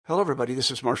Hello, everybody. This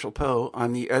is Marshall Poe.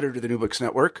 I'm the editor of the New Books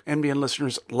Network. NBN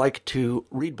listeners like to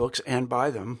read books and buy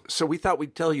them. So we thought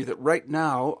we'd tell you that right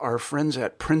now, our friends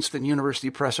at Princeton University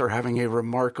Press are having a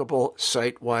remarkable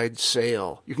site-wide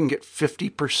sale. You can get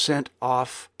 50%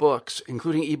 off books,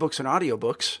 including ebooks and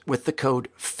audiobooks, with the code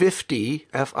 50,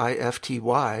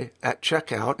 F-I-F-T-Y, at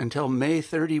checkout until May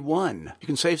 31. You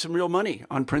can save some real money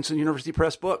on Princeton University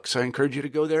Press books. I encourage you to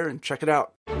go there and check it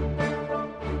out.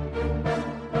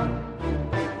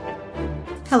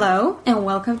 Hello, and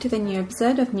welcome to the new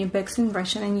episode of New Books in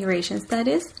Russian and Eurasian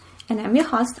Studies, and I'm your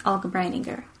host, Olga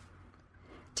Breininger.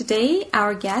 Today,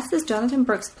 our guest is Jonathan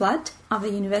Brooks-Platt of the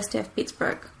University of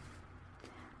Pittsburgh.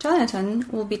 Jonathan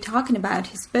will be talking about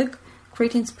his book,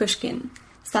 Greetings Pushkin,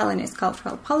 Stalinist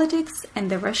Cultural Politics and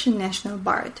the Russian National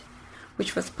Bard,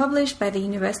 which was published by the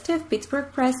University of Pittsburgh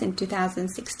Press in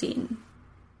 2016.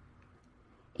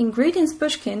 In Greetings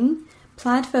Pushkin,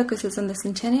 Platt focuses on the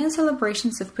centennial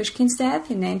celebrations of Pushkin's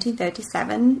death in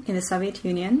 1937 in the Soviet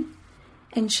Union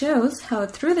and shows how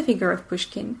through the figure of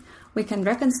Pushkin we can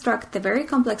reconstruct the very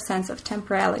complex sense of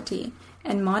temporality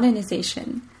and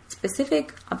modernization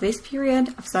specific of this period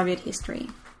of Soviet history.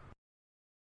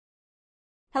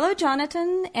 Hello,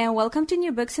 Jonathan, and welcome to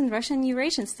New Books in Russian and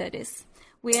Eurasian Studies.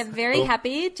 We are very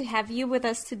happy to have you with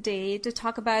us today to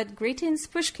talk about Greetings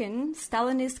Pushkin,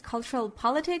 Stalinist Cultural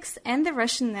Politics, and the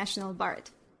Russian National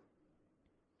Bard.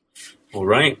 All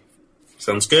right.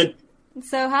 Sounds good.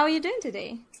 So how are you doing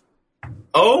today?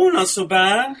 Oh, not so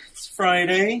bad. It's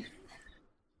Friday.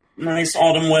 Nice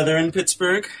autumn weather in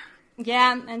Pittsburgh.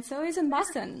 Yeah, and so is in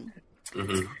Boston.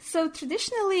 Mm-hmm. So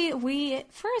traditionally, we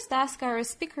first ask our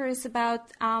speakers about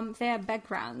their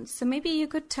background. So maybe you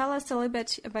could tell us a little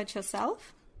bit about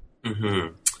yourself?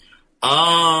 Mm-hmm.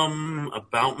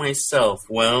 About myself.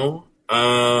 Well,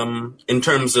 in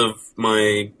terms of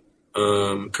my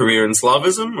career in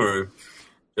Slavism, or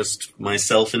just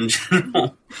myself in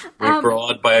general? My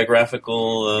broad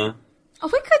biographical... we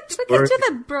could do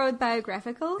the broad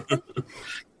biographical.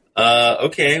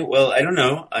 Okay, well, I don't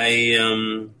know.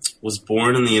 I was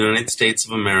born in the United States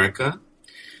of America,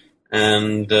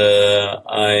 and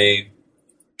I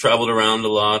traveled around a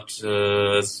lot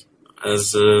as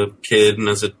a kid and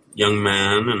as a young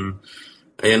man, and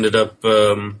I ended up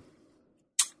an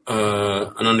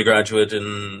undergraduate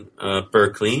in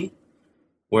Berkeley,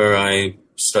 where I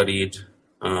studied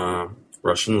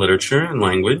Russian literature and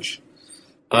language.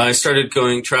 I started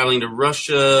traveling to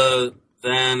Russia.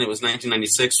 Then it was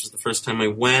 1996 was the first time I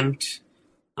went,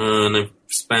 and I've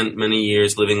spent many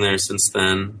years living there since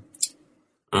then.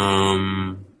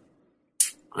 I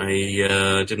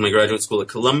did my graduate school at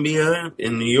Columbia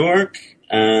in New York,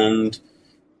 and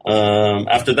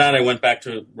after that I went back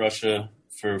to Russia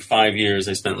for 5 years.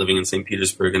 I spent living in St.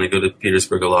 Petersburg, and I go to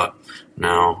Petersburg a lot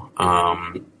now,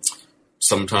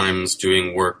 sometimes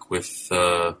doing work with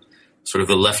sort of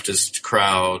the leftist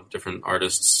crowd, different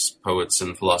artists, poets,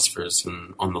 and philosophers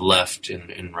on the left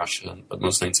in Russia, but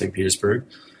mostly in St. Petersburg.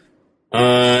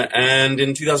 And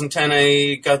in 2010,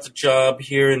 I got the job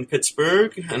here in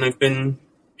Pittsburgh, and I've been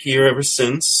here ever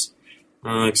since,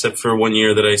 except for 1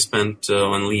 year that I spent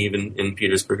on leave in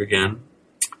Petersburg again.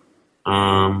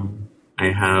 I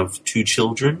have 2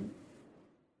 children,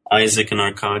 Isaac and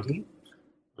Arkady.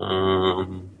 I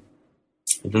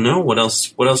don't know. What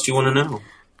else do you want to know?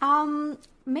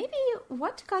 Maybe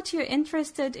what got you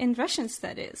interested in Russian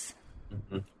studies?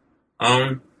 Mm-hmm.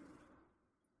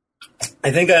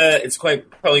 I think it's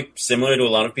probably similar to a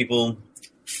lot of people.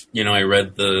 You know, I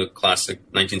read the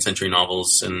classic 19th century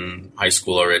novels in high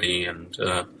school already, and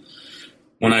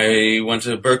when I went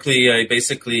to Berkeley, I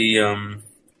basically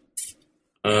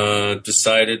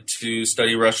decided to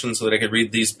study Russian so that I could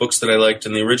read these books that I liked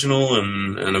in the original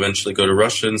and eventually go to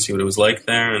Russia and see what it was like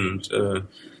there, and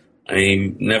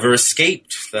I never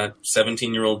escaped that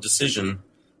 17-year-old decision.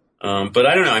 But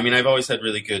I don't know. I mean, I've always had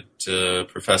really good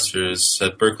professors.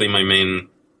 At Berkeley, my main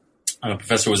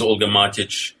professor was Olga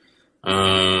Matich,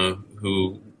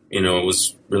 who,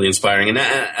 was really inspiring. And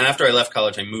after I left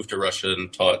college, I moved to Russia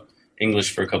and taught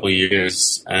English for a couple of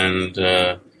years.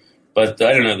 But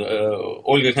I don't know.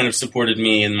 Olga kind of supported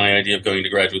me in my idea of going to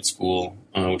graduate school,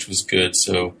 which was good.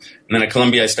 And then at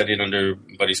Columbia, I studied under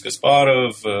Boris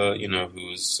Gasparov, who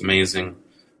was amazing.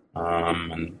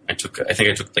 And I think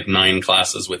I took like 9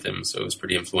 classes with him, so it was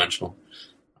pretty influential.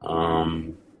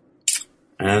 So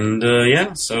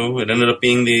it ended up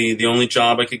being the only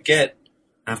job I could get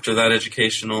after that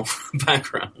educational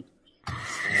background.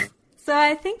 So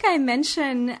I think I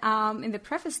mentioned in the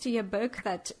preface to your book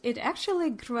that it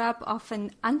actually grew up off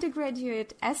an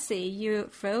undergraduate essay you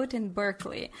wrote in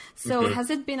Berkeley. So has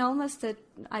it been almost a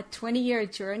 20-year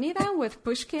journey then with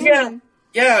Pushkin? Yeah.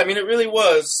 Yeah, I mean, it really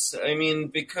was. I mean,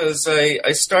 because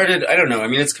I started, I don't know, I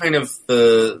mean, it's kind of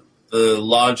the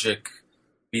logic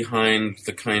behind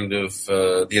the kind of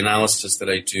the analysis that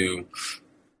I do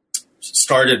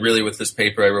started really with this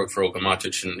paper I wrote for Olga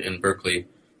Matic in Berkeley.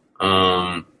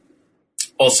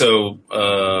 Also,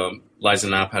 Liza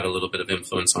Knapp had a little bit of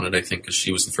influence on it, I think, because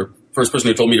she was the first person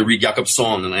who told me to read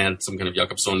Jakobson, and I had some kind of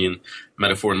Jakobsonian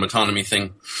metaphor and metonymy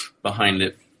thing behind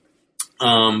it.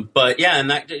 But yeah, and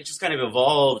that it just kind of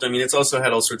evolved. I mean, it's also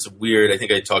had all sorts of weird, I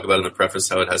think I talk about in the preface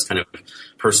how it has kind of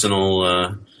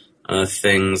personal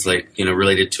things like,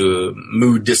 related to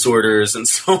mood disorders and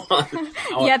so on.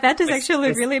 Yeah, that is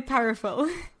actually really powerful.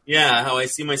 Yeah, how I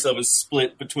see myself as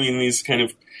split between these kind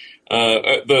of,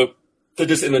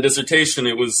 in the dissertation,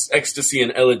 it was ecstasy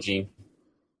and elegy.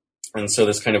 And so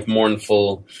this kind of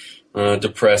mournful,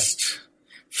 depressed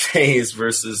phase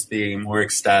versus the more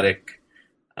ecstatic,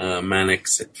 manic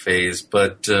phase.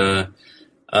 But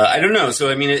I don't know. So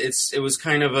I mean, it was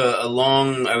kind of a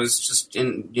long. I was just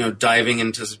diving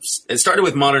into. It started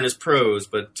with modernist prose,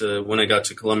 but when I got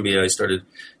to Columbia, I started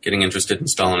getting interested in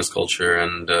Stalinist culture,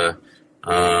 and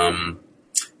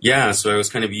so I was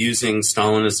kind of using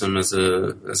Stalinism as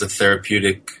a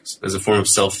therapeutic, as a form of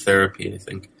self-therapy, I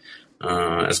think,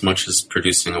 as much as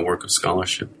producing a work of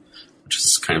scholarship, which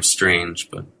is kind of strange,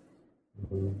 but.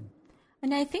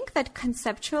 And I think that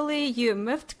conceptually you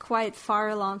moved quite far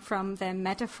along from the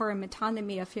metaphor and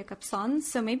metonymy of Jakobson.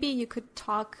 So maybe you could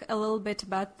talk a little bit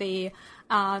about the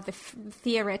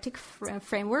theoretic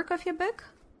framework of your book.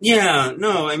 Yeah,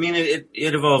 no, I mean it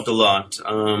evolved a lot.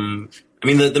 I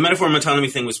mean the metaphor and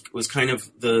metonymy thing was kind of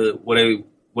what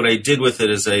I did with it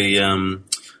is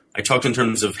I talked in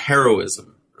terms of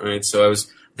heroism, right? So I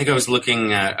was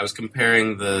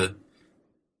comparing the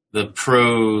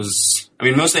prose. I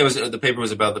mean, mostly the paper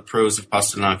was about the prose of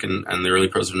Pasternak and the early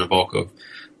prose of Nabokov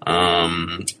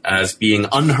as being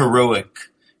unheroic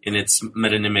in its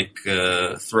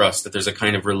metonymic thrust. That there's a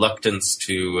kind of reluctance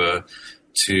to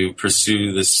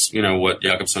pursue this, what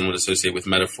Jakobson would associate with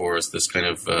metaphors, this kind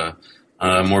of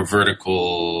more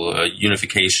vertical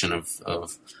unification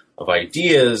of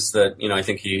ideas that I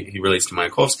think he relates to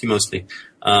Mayakovsky mostly.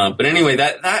 But anyway,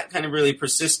 that kind of really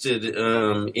persisted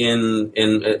in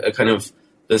a kind of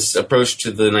this approach to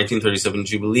the 1937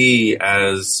 Jubilee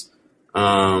as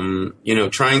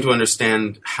trying to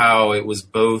understand how it was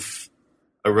both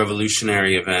a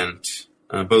revolutionary event,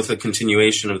 both a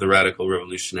continuation of the radical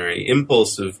revolutionary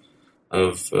impulse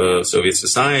of Soviet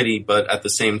society, but at the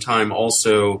same time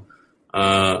also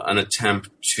an attempt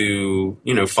to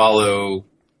follow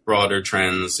broader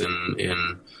trends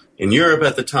in Europe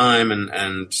at the time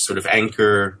and sort of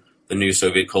anchor the new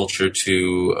Soviet culture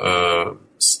to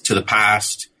the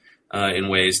past in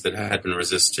ways that had been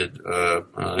resisted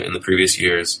in the previous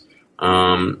years.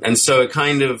 And so it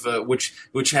kind of, which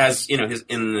has,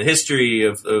 in the history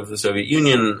of the Soviet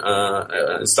Union,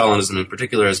 Stalinism in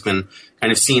particular has been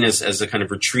kind of seen as a kind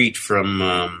of retreat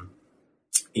from,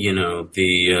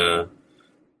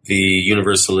 the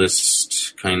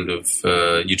universalist kind of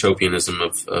utopianism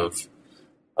of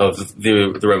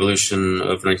the revolution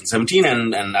of 1917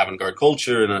 and avant-garde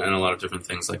culture and a lot of different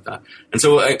things like that. And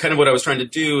so kind of what I was trying to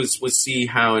do was see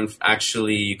how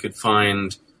actually you could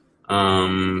find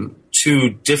two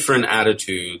different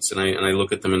attitudes, and I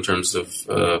look at them in terms of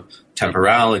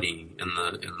temporality in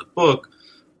the book.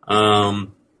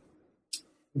 And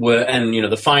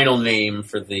the final name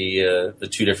for the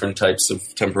two different types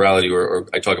of temporality, or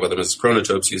I talk about them as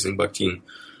chronotopes using Bakhtin,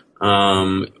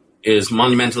 is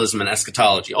monumentalism and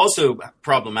eschatology. Also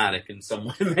problematic in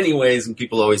many ways, and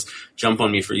people always jump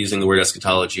on me for using the word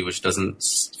eschatology, which doesn't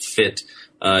fit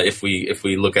if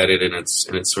we look at it in its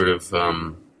sort of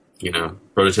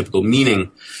prototypical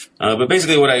meaning. But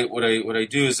basically, what I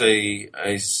do is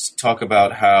I talk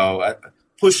about how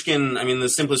Pushkin. I mean, the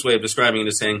simplest way of describing it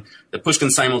is saying that Pushkin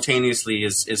simultaneously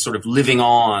is sort of living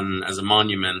on as a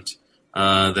monument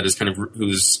that is kind of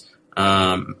whose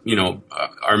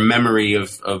our memory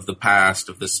of the past,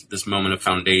 of this moment of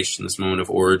foundation, this moment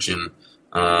of origin,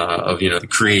 of the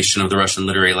creation of the Russian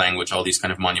literary language, all these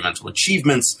kind of monumental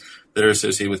achievements that are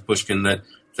associated with Pushkin.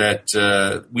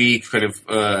 That we kind of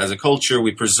as a culture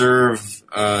we preserve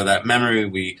that memory.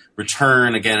 We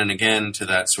return again and again to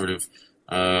that sort of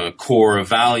core of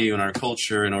value in our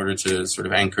culture in order to sort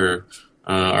of anchor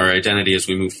our identity as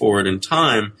we move forward in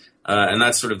time. And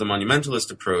that's sort of the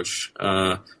monumentalist approach.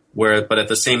 But at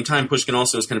the same time, Pushkin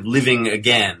also is kind of living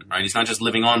again, right? He's not just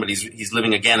living on, but he's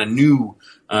living again a new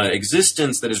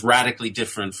existence that is radically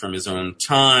different from his own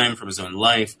time, from his own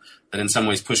life. That in some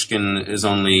ways Pushkin is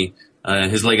only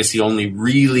his legacy only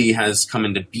really has come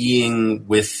into being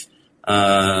with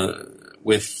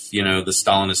with the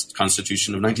Stalinist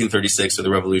Constitution of 1936 or the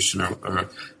revolution or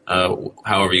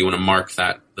however you want to mark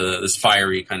that, this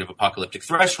fiery kind of apocalyptic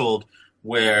threshold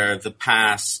where the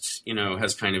past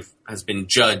has been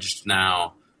judged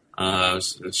now,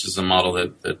 which is a model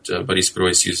that Boris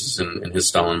Groys uses in his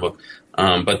Stalin book,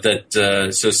 but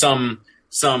that so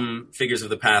some figures of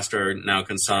the past are now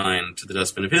consigned to the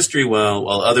dustbin of history,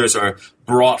 while others are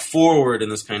brought forward in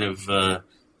this kind of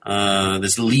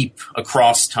this leap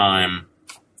across time,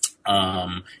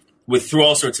 through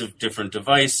all sorts of different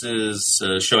devices,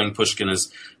 showing Pushkin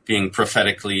as being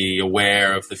prophetically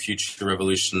aware of the future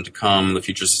revolution to come, the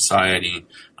future society,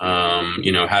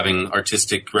 having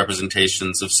artistic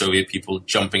representations of Soviet people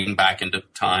jumping back into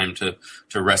time to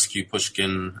rescue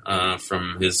Pushkin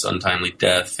from his untimely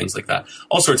death, things like that.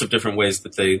 All sorts of different ways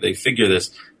that they figure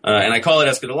this. And I call it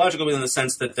eschatological in the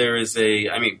sense that there is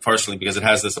partially because it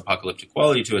has this apocalyptic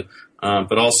quality to it,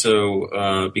 but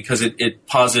also because it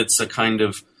posits a kind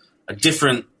of a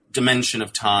different dimension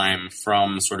of time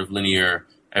from sort of linear,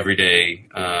 everyday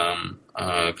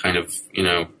kind of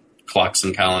clocks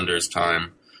and calendars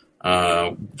time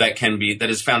that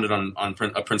is founded on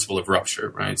a principle of rupture,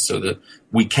 right? So that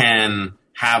we can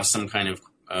have some kind of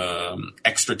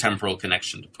extratemporal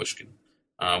connection to Pushkin.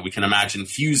 We can imagine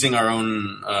fusing our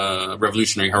own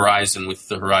revolutionary horizon with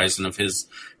the horizon of his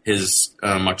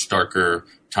much darker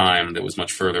time that was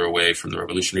much further away from the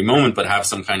revolutionary moment, but have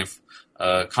some kind of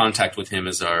contact with him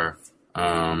as our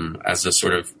as a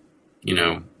sort of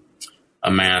a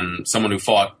man, someone who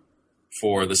fought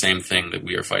for the same thing that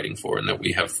we are fighting for and that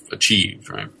we have achieved,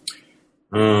 right?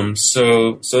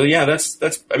 So yeah,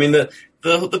 that's I mean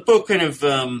the book kind of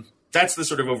that's the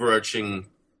sort of overarching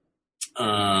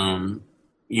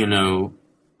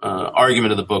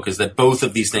argument of the book, is that both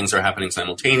of these things are happening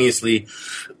simultaneously.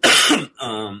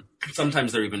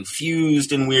 Sometimes they're even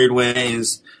fused in weird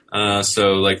ways.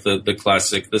 So like the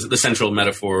classic, the central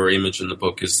metaphor or image in the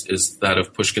book is that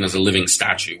of Pushkin as a living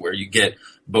statue, where you get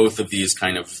both of these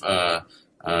kind of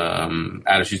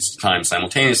attitudes to time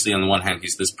simultaneously. On the one hand,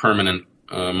 he's this permanent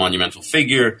monumental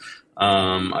figure,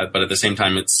 but at the same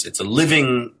time, it's a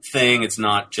living thing. It's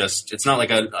not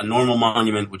like a normal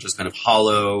monument, which is kind of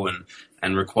hollow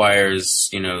and requires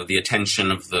the attention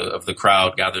of the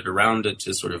crowd gathered around it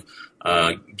to sort of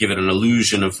give it an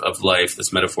illusion of life,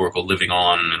 this metaphorical living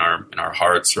on in our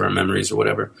hearts or our memories or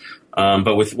whatever.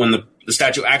 But when the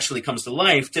statue actually comes to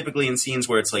life, typically in scenes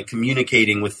where it's like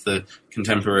communicating with the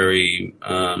contemporary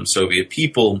Soviet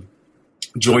people,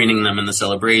 joining them in the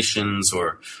celebrations,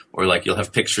 or like you'll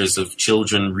have pictures of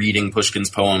children reading Pushkin's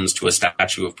poems to a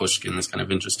statue of Pushkin, this kind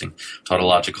of interesting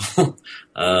tautological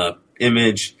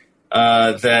image.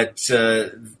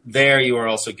 There you are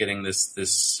also getting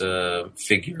this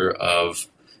figure of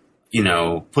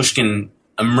Pushkin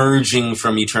emerging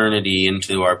from eternity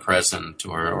into our present,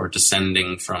 or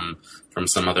descending from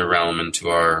some other realm into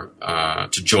our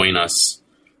to join us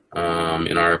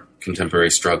in our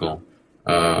contemporary struggle,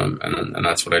 and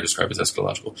that's what I describe as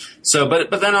eschatological. So, but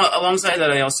then alongside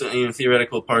that, I also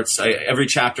theoretical parts. Every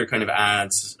chapter kind of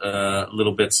adds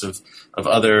little bits of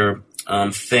other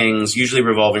things, usually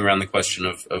revolving around the question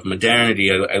of modernity.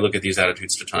 I look at these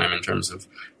attitudes to time in terms of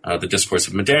the discourse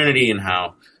of modernity, and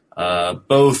how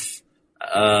both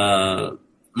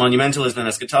monumentalism and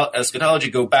eschatology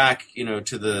go back,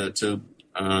 to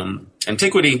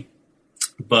antiquity,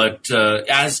 but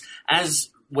as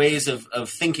ways of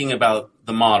thinking about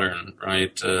the modern,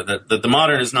 right? That the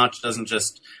modern doesn't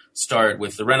just start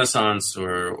with the Renaissance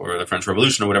or the French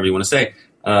Revolution or whatever you want to say.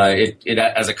 It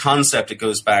as a concept, it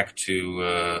goes back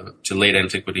to late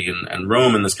antiquity and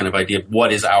Rome, and this kind of idea of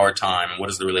what is our time and what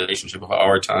is the relationship of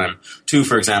our time to,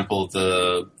 for example,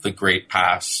 the great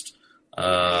past,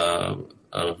 of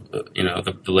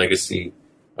the legacy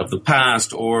of the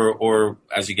past, or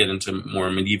as you get into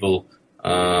more medieval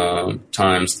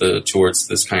times, towards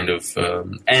this kind of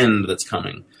end that's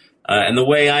coming. And the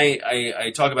way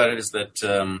I talk about it is that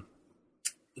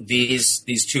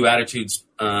these two attitudes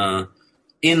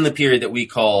in the period that we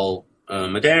call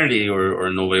modernity or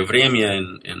Новое время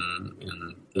in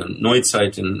the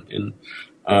Neuzeit in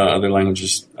other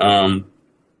languages,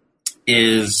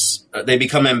 is they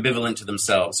become ambivalent to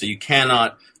themselves. So you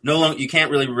can't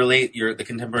really relate the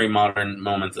contemporary modern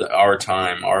moment, our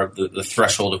time, the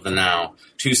threshold of the now,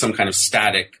 to some kind of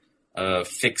static,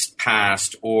 fixed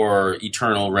past or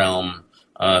eternal realm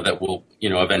that will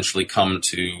eventually come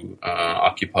to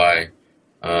occupy.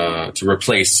 To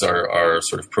replace our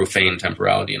sort of profane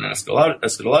temporality in an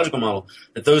eschatological model,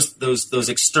 that those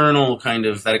external kind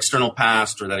of, that external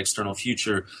past or that external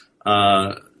future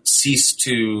cease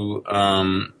to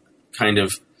kind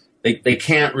of they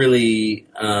can't really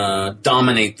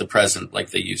dominate the present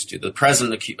like they used to. The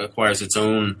present acquires its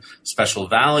own special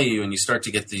value, and you start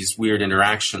to get these weird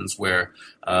interactions where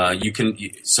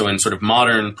so in sort of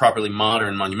properly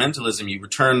modern monumentalism, you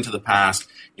return to the past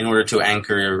in order to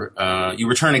anchor. You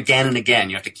return again and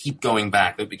again. You have to keep going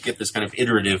back. You get this kind of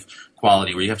iterative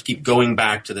quality where you have to keep going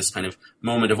back to this kind of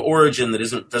moment of origin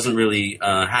that doesn't really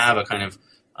have a kind of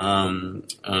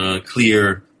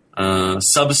clear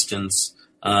substance.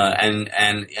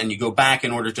 And you go back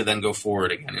in order to then go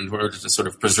forward again, in order to sort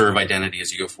of preserve identity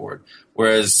as you go forward.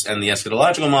 Whereas, and the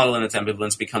eschatological model in its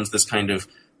ambivalence becomes this kind of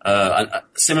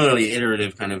similarly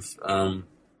iterative kind of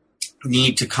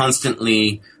need to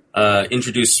constantly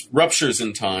introduce ruptures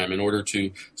in time in order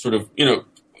to sort of,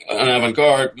 an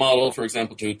avant-garde model, for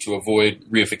example, to avoid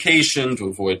reification, to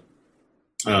avoid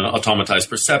automatized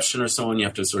perception or so on. You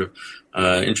have to sort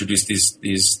of introduce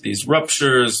these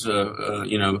ruptures,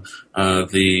 the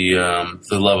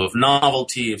love of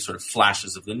novelty, of sort of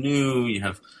flashes of the new. You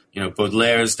have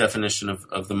Baudelaire's definition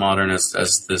of the modern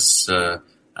as this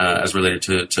as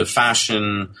related to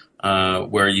fashion,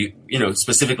 where you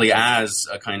specifically as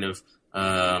a kind of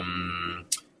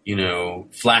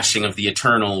flashing of the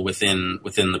eternal within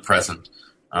the present.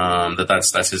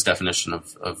 That's his definition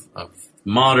of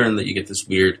modern, that you get this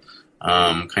weird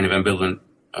kind of ambivalent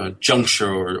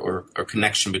juncture or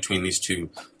connection between these two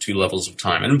levels of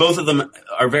time, and both of them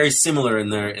are very similar in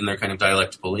their kind of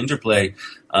dialectical interplay,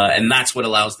 and that's what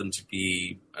allows them to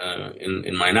be,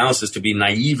 in my analysis, to be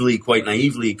quite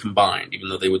naively combined, even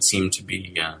though they would seem to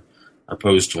be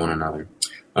opposed to one another.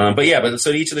 But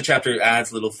so each of the chapter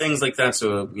adds little things like that.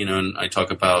 So and I talk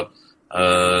about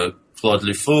Claude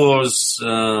Lefour's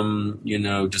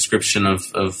description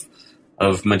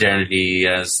of modernity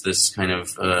as this kind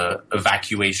of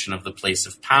evacuation of the place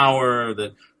of power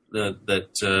that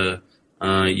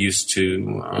used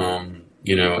to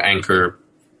anchor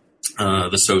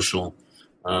the social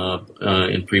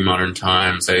in pre-modern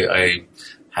times. I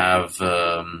have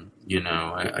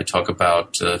I talk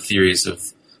about theories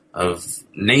of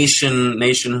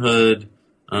nationhood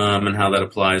and how that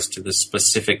applies to this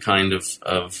specific kind of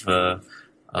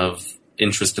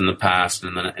interest in the past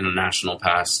and in a national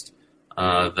past.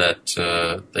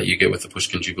 That you get with the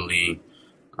Pushkin Jubilee,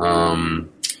 and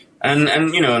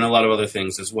a lot of other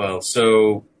things as well.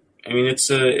 So I mean, it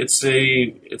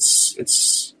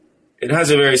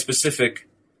has a very specific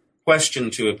question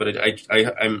to it, but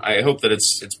I hope that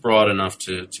it's broad enough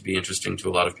to be interesting to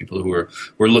a lot of people who are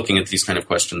looking at these kind of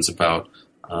questions about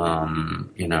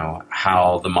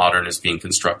how the modern is being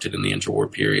constructed in the interwar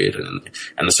period and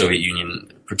the Soviet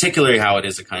Union, particularly how it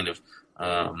is a kind of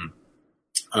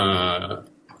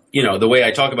the way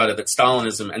I talk about it, that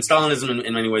Stalinism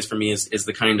in many ways for me is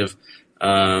the kind of,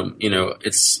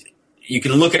 you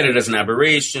can look at it as an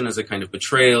aberration, as a kind of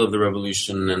betrayal of the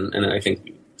revolution. And I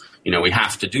think, we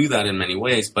have to do that in many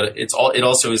ways, but it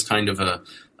also is kind of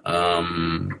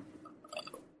an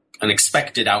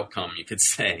expected outcome, you could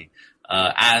say,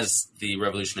 as the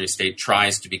revolutionary state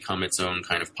tries to become its own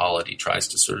kind of polity, tries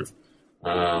to sort of,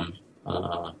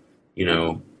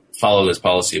 follow this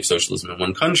policy of socialism in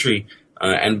one country,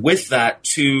 and with that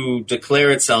to declare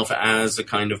itself as a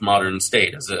kind of modern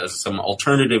state, as some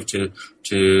alternative to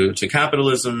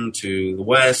capitalism, to the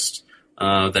West,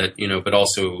 but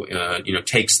also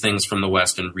takes things from the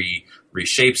West and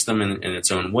reshapes them in its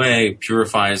own way,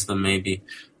 purifies them maybe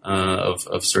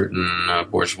of certain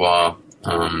bourgeois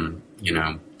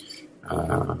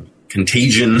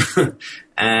contagion,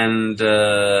 and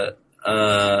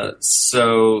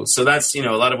so that's a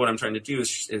lot of what I'm trying to do is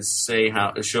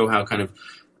show how kind of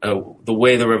the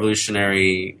way the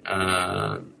revolutionary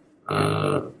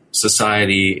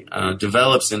society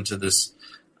develops into this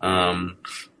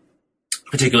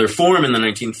particular form in the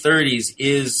 1930s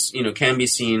is can be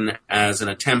seen as an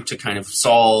attempt to kind of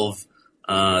solve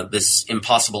this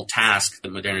impossible task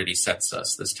that modernity sets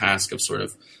us, this task of sort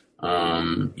of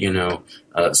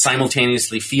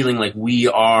simultaneously feeling like we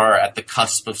are at the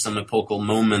cusp of some epochal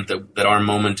moment, that our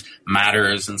moment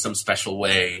matters in some special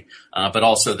way, but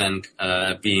also then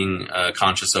being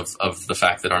conscious of the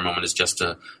fact that our moment is just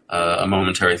a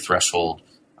momentary threshold,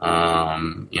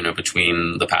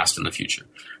 between the past and the future.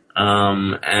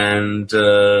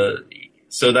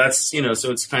 So that's,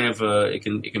 so it's kind of it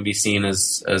can be seen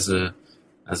as a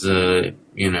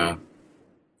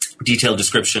detailed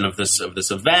description of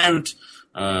this event,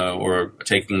 or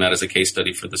taking that as a case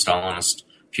study for the Stalinist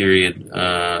period,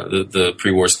 the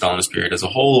pre-war Stalinist period as a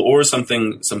whole, or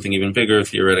something even bigger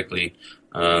theoretically,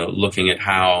 looking at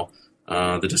how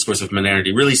the discourse of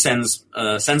modernity really sends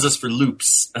us for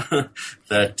loops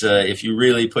that if you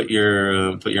really put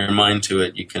your mind to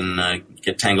it, you can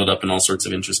get tangled up in all sorts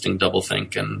of interesting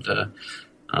doublethink and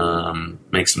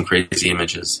make some crazy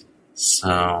images.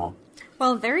 So.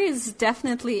 Well, there is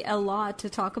definitely a lot to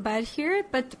talk about here,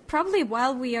 but probably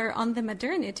while we are on the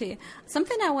modernity,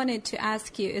 something I wanted to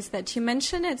ask you is that you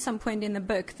mentioned at some point in the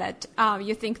book that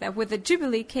you think that with the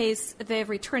Jubilee case, the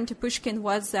return to Pushkin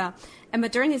was a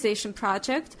modernization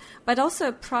project, but also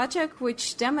a project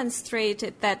which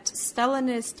demonstrated that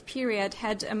Stalinist period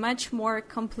had a much more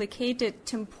complicated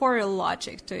temporal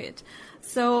logic to it.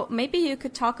 So maybe you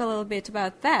could talk a little bit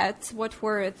about that. What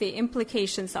were the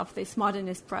implications of this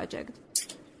modernist project?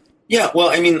 Yeah, well,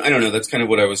 I mean, I don't know. That's kind of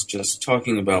what I was just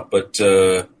talking about. But,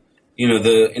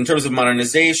 in terms of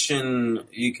modernization,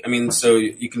 you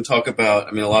can talk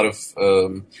about, a lot of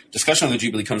discussion of the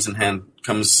Jubilee comes in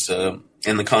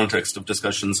the context of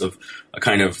discussions of a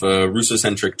kind of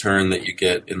Russocentric turn that you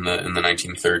get in the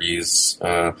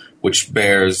 1930s, which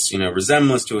bears,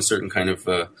 resemblance to a certain kind of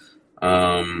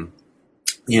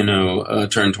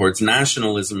turn towards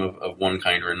nationalism of one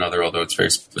kind or another, although it's very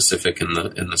specific in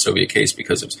the Soviet case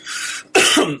because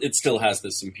it still has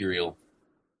this imperial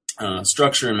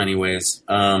structure in many ways.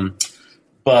 So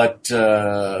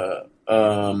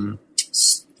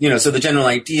the general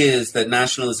idea is that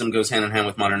nationalism goes hand in hand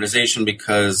with modernization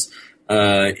because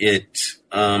it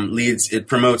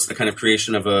promotes the kind of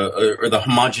creation of or the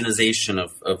homogenization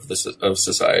of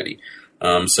society.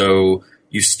 So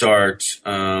you start,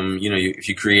 if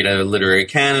you create a literary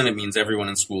canon, it means everyone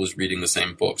in school is reading the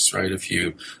same books, right? If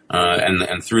you,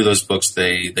 and through those books,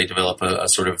 they develop a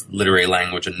sort of literary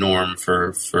language, a norm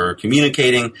for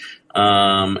communicating.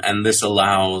 And this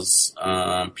allows,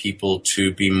 people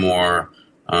to be more,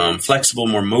 flexible,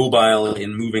 more mobile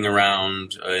in moving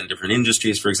around in different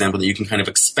industries, for example, that you can kind of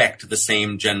expect the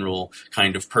same general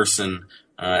kind of person,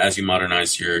 as you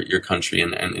modernize your country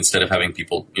and instead of having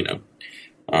people,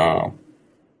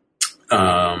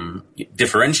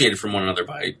 differentiated from one another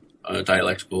by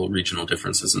dialectical regional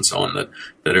differences and so on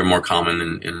that are more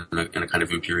common in a kind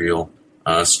of imperial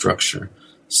structure.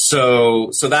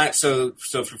 So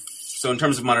in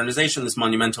terms of modernization, this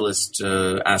monumentalist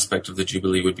aspect of the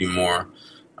Jubilee would be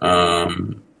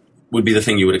the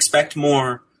thing you would expect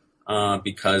more.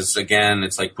 Because again,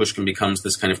 it's like Pushkin becomes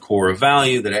this kind of core of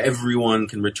value that everyone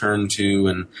can return to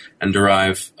and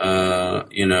derive, a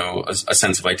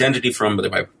sense of identity from. But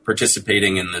by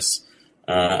participating in this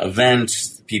event,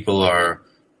 people are,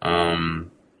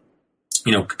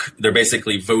 they're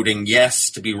basically voting yes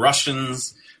to be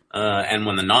Russians. And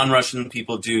when the non-Russian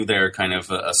people do, they're kind of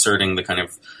asserting the kind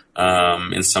of,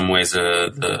 in some ways,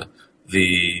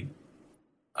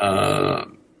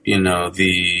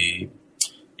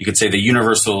 you could say the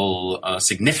universal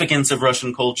significance of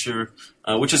Russian culture,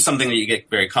 which is something that you get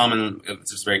very common.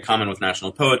 It's very common with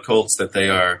national poet cults that they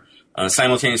are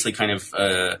simultaneously kind of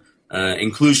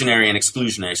inclusionary and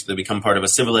exclusionary. So they become part of a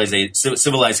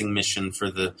civilizing mission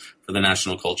for the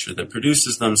national culture that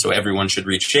produces them. So everyone should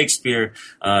read Shakespeare,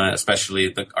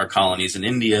 especially our colonies in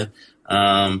India.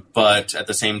 But at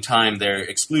the same time, they're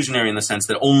exclusionary in the sense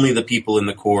that only the people in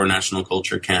the core national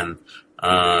culture can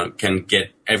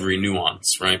get every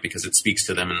nuance, right? Because it speaks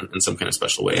to them in some kind of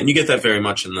special way. And you get that very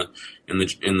much in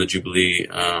the Jubilee,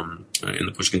 in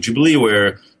the Pushkin Jubilee,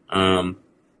 where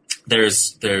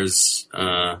there's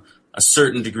a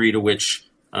certain degree to which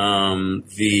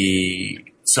the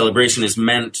celebration is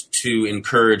meant to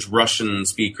encourage Russian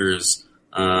speakers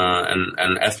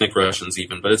and ethnic Russians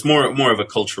even, but it's more of a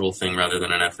cultural thing rather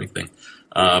than an ethnic thing.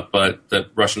 But that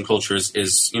Russian culture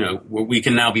is we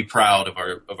can now be proud of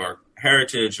our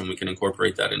heritage, and we can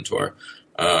incorporate that into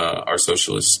our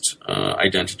socialist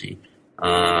identity.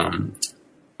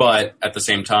 But at the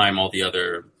same time, all the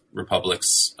other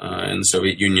republics in the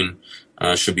Soviet Union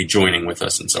should be joining with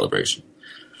us in celebration.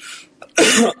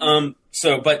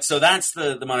 So that's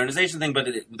the modernization thing. But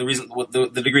the reason,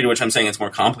 the degree to which I'm saying it's more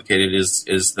complicated is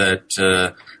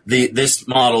that this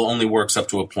model only works up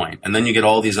to a point, and then you get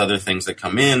all these other things that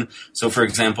come in. So, for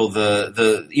example,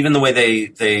 even the way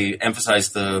they emphasize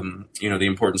the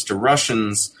importance to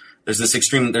Russians, there's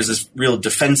this real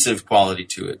defensive quality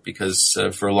to it, because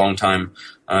for a long time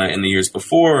in the years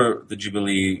before the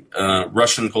Jubilee,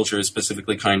 Russian culture is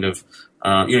specifically kind of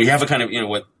you have a kind of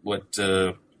what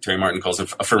Terry Martin calls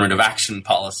affirmative action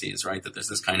policies, right? That there's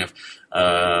this kind of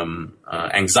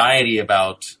anxiety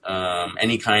about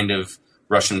any kind of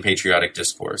Russian patriotic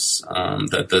discourse.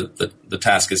 That the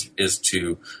task is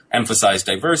to emphasize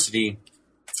diversity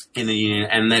in the Union,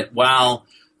 and that while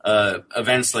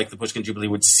events like the Pushkin Jubilee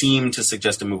would seem to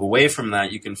suggest a move away from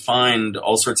that, you can find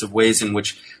all sorts of ways in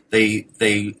which a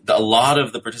lot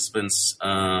of the participants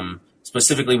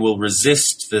specifically will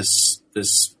resist this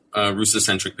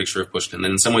Russocentric picture of Pushkin.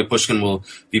 And in some way, Pushkin will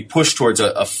be pushed towards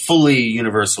a fully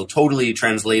universal, totally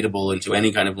translatable into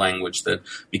any kind of language, that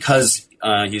because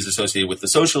he's associated with the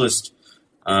socialist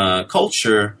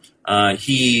culture,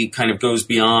 he kind of goes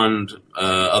beyond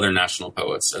other national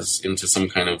poets as into some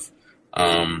kind of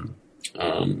a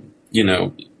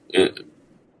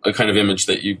kind of image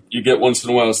that you get once in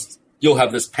a while. You'll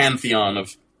have this pantheon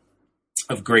of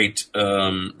great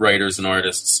writers and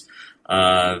artists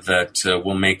that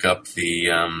will make up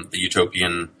the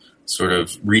utopian sort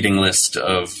of reading list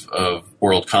of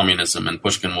world communism, and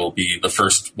Pushkin will be the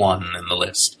first one in the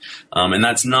list. And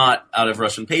that's not out of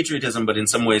Russian patriotism, but in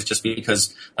some ways just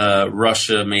because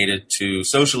Russia made it to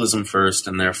socialism first,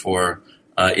 and therefore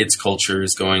its culture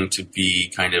is going to be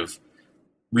kind of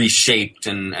reshaped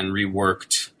and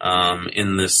reworked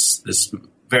in this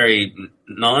very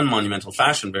non-monumental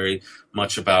fashion, very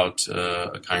much about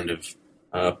a kind of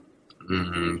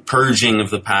purging of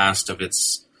the past, of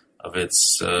its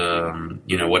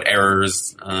what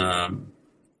errors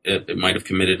it might have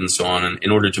committed and so on, and in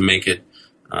order to make it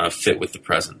fit with the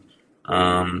present.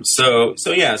 So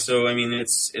I mean,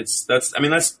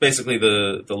 that's basically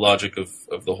the logic of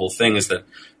the whole thing, is that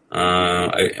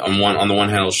on the one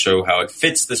hand, I'll show how it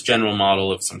fits this general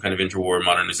model of some kind of interwar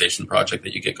modernization project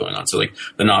that you get going on. So, like,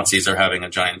 the Nazis are having a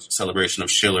giant celebration of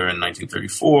Schiller in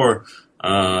 1934.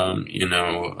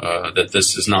 That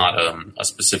this is not a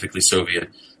specifically Soviet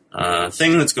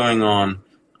thing that's going on.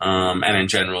 And in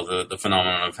general, the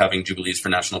phenomenon of having jubilees for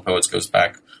national poets goes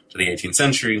back to the 18th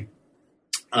century.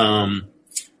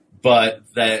 But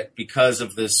that because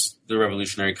of the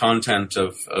revolutionary content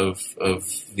of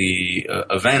the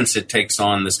events, it takes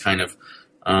on this kind of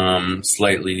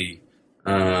slightly,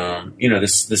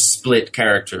 this split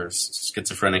character,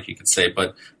 schizophrenic, you could say,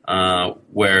 but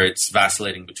where it's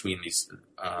vacillating between these,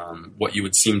 what you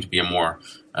would seem to be a more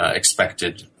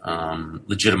expected,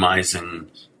 legitimizing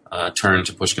turn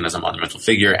to Pushkin as a monumental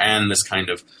figure, and this kind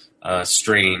of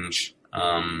strange,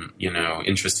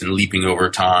 interest in leaping over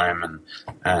time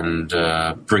and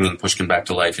bringing Pushkin back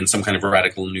to life in some kind of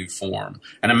radical new form,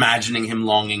 and imagining him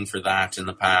longing for that in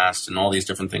the past, and all these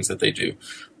different things that they do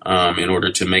in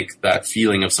order to make that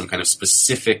feeling of some kind of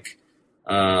specific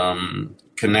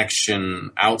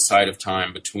connection outside of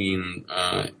time between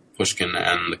Pushkin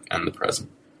and the present.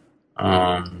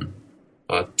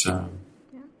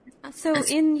 So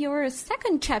in your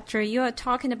second chapter, you are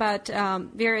talking about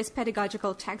various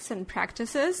pedagogical texts and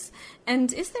practices.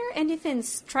 And is there anything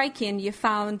striking you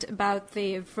found about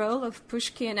the role of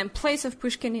Pushkin and place of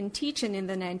Pushkin in teaching in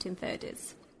the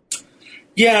 1930s?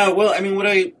 Yeah, well, I mean, what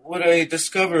I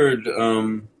discovered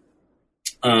that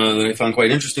I found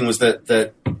quite interesting was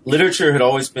that literature had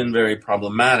always been very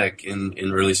problematic in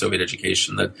early Soviet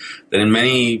education. That in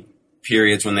many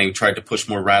periods when they tried to push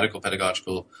more radical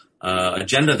pedagogical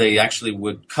agenda, they actually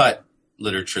would cut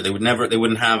literature. They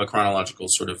wouldn't have a chronological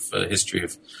sort of history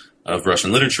of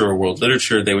Russian literature or world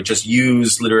literature. They would just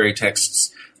use literary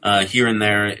texts here and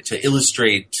there to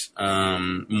illustrate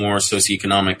more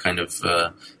socioeconomic kind of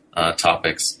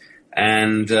topics.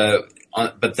 And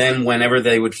but then whenever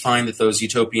they would find that those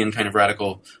utopian kind of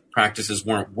radical practices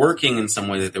weren't working in some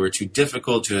way, that they were too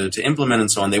difficult to implement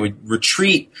and so on, they would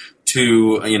retreat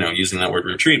to, using that word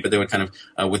retreat, but they would kind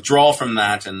of withdraw from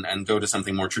that and go to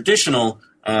something more traditional,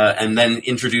 and then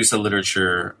introduce a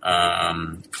literature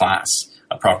class,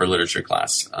 a proper literature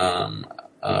class,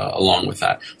 along with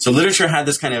that. So literature had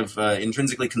this kind of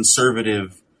intrinsically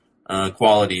conservative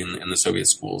quality in the Soviet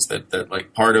schools, that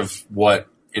like part of what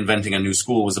inventing a new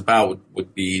school was about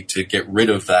would be to get rid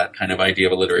of that kind of idea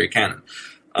of a literary canon.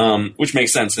 Which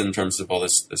makes sense in terms of all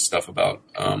this stuff about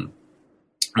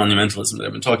monumentalism that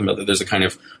I've been talking about, that there's a kind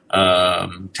of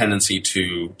tendency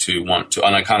to want to,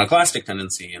 an iconoclastic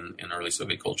tendency in early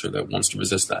Soviet culture that wants to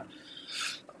resist that.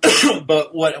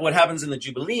 But what happens in the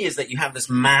Jubilee is that you have this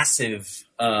massive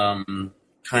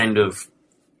kind of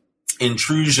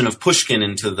intrusion of Pushkin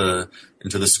into the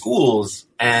schools,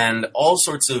 and all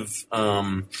sorts of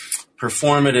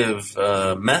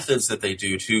performative methods that they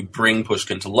do to bring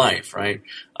Pushkin to life, right?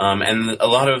 And a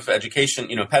lot of education,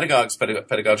 pedagogues,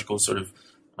 pedagogical sort of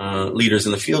leaders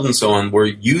in the field and so on, were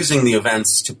using the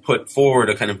events to put forward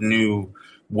a kind of new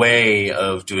way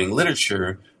of doing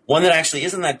literature, one that actually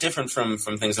isn't that different from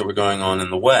things that were going on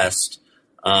in the West,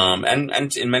 and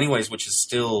in many ways, which is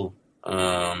still,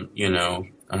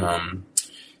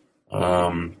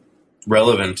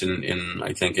 relevant in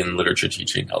I think in literature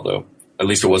teaching, although at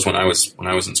least it was when I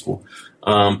was in school.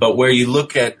 But where you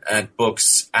look at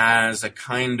books as a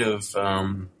kind of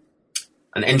an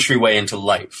entryway into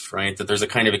life, right? That there's a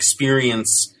kind of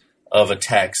experience of a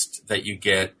text that you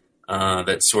get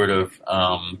that sort of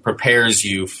prepares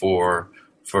you for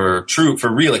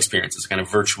real experiences, kind of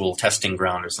virtual testing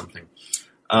ground or something.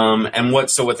 And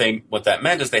what that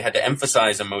meant is they had to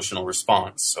emphasize emotional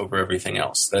response over everything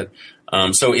else. That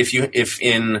so if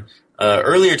in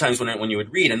earlier times when you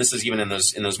would read, and this is even in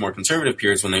those more conservative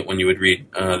periods when you would read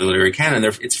the literary canon,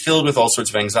 it's filled with all sorts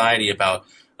of anxiety about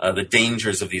the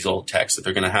dangers of these old texts, that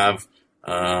they're going to have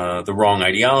the wrong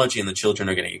ideology and the children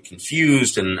are going to get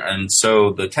confused. And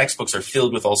so the textbooks are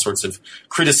filled with all sorts of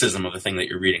criticism of the thing that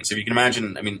you're reading. So if you can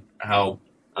imagine, I mean, how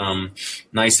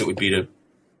nice it would be to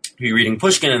be reading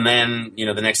Pushkin, and then,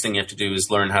 the next thing you have to do is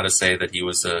learn how to say that he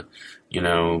was an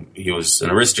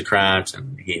aristocrat,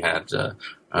 and he had,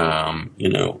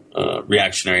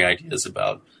 reactionary ideas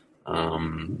about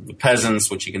the peasants,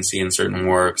 which you can see in certain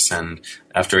works. And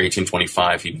after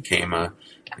 1825, he became a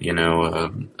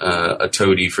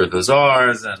toady for the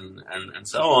czars and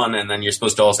so on. And then you're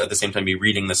supposed to also at the same time be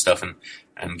reading this stuff and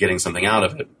getting something out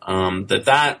of it.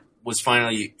 That was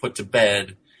finally put to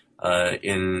bed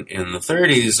in the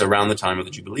 30s, around the time of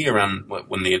the Jubilee, around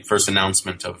when the first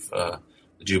announcement of the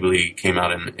Jubilee came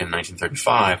out in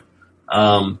 1935.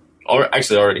 Or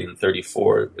actually already in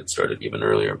 34, it started even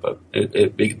earlier, but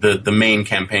the main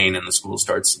campaign in the school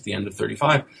starts at the end of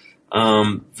 35.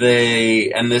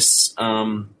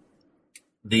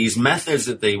 These methods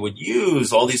that they would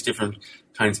use, all these different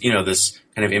kinds, this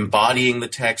kind of embodying the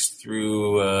text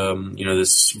through,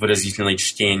 this выразительное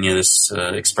чтение, this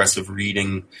expressive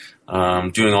reading,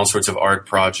 doing all sorts of art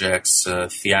projects,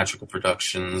 theatrical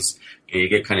productions. You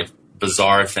get kind of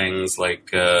bizarre things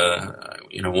like,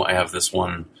 I have this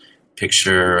one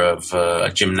picture of a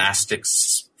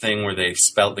gymnastics thing where the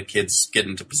kids get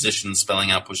into position spelling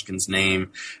out Pushkin's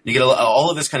name. You get all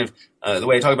of this kind of, the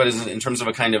way I talk about it is in terms of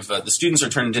a kind of, the students are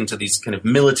turned into these kind of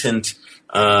militant,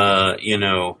 kind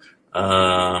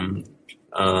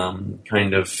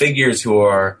of figures who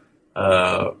are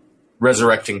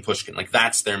resurrecting Pushkin. Like,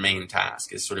 that's their main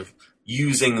task, is sort of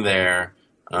using their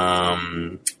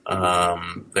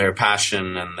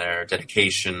passion and their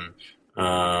dedication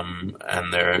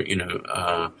and their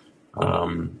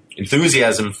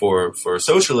enthusiasm for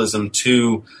socialism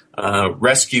to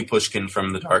rescue Pushkin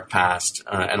from the dark past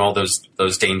and all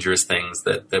those dangerous things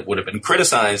that would have been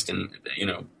criticized in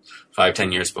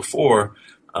 5-10 years before,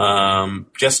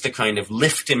 just to kind of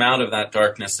lift him out of that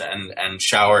darkness and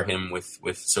shower him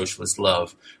with socialist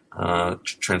love,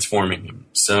 transforming him.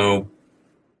 So.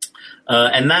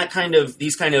 And the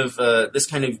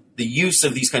use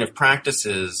of these kind of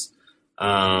practices,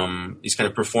 these kind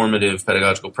of performative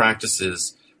pedagogical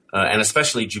practices, and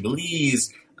especially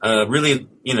jubilees, really,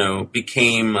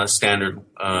 became a standard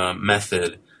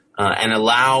method, and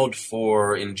allowed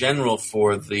in general,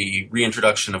 for the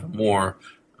reintroduction of a more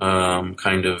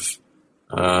kind of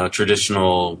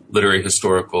traditional literary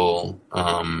historical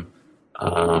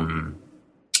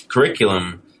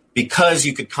curriculum, because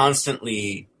you could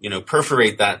constantly,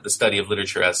 perforate the study of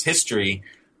literature as history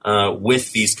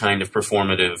with these kind of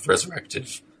performative,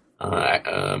 resurrective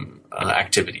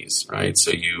activities, right?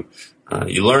 So you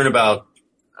learn about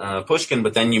Pushkin,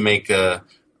 but then you make a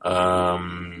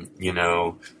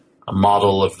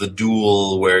model of the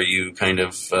duel where you kind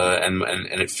of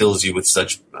and it fills you with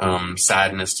such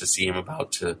sadness to see him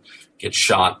about to get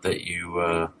shot that you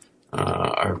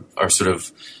are sort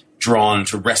of drawn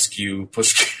to rescue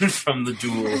Pushkin from the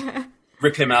duel,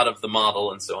 rip him out of the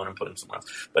model, and so on, and put him somewhere else.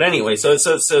 But anyway, so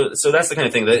that's the kind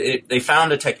of thing that they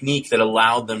found a technique that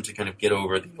allowed them to kind of get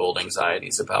over the old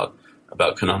anxieties about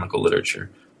canonical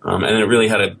literature, and it really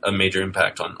had a major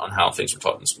impact on how things were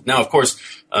taught in school. Now, of course,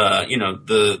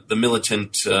 the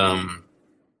militant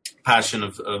passion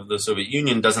of the Soviet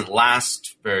Union doesn't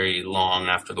last very long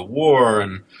after the war,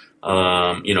 and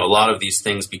a lot of these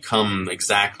things become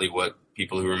exactly what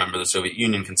people who remember the Soviet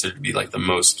Union consider to be like the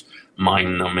most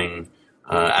mind-numbing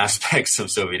aspects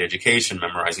of Soviet education,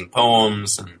 memorizing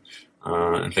poems and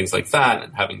things like that,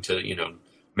 and having to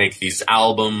make these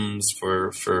albums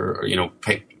for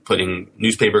putting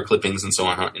newspaper clippings and so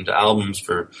on into albums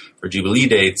for Jubilee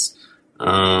dates.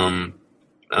 But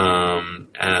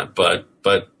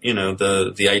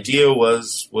the idea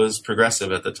was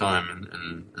progressive at the time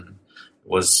and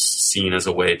was seen as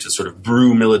a way to sort of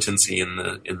brew militancy in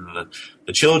the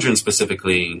children,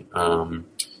 specifically,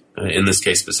 in this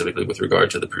case specifically with regard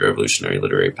to the pre-revolutionary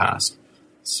literary past.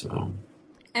 So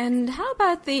And how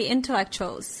about the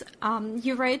intellectuals?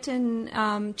 You write in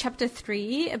chapter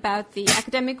 3 about the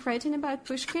academic writing about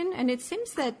Pushkin, and it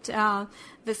seems that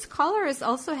the scholars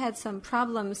also had some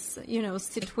problems,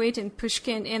 situating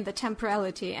Pushkin in the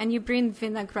temporality, and you bring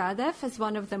Vinogradov as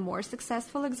one of the more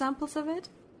successful examples of it?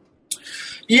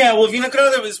 Yeah, well,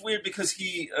 Vinogradov is weird because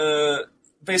he,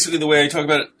 basically the way I talk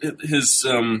about it, his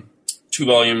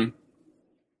 2-volume,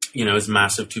 his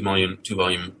massive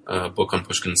 2-volume book on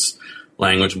Pushkin's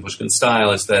language and Pushkin's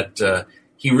style is that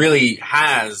he really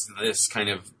has this kind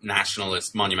of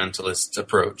nationalist, monumentalist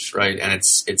approach, right? And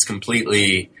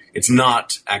it's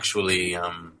not actually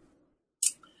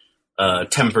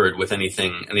tempered with any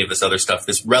of this other stuff,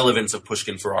 this relevance of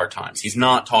Pushkin for our times. He's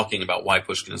not talking about why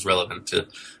Pushkin is relevant to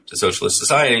socialist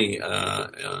society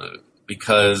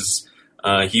because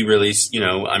he really,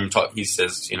 he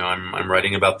says, I'm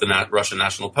writing about the Russian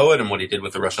national poet and what he did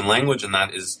with the Russian language, and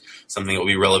that is something that will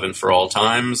be relevant for all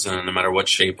times, and no matter what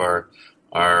shape our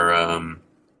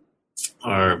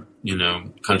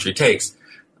country takes.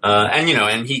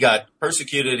 And he got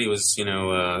persecuted. He was,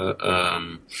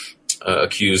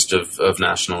 accused of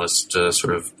nationalist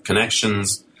sort of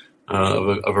connections,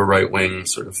 of a right-wing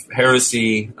sort of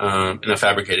heresy in a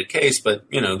fabricated case. But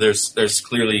there's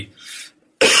clearly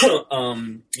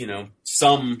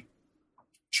some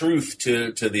truth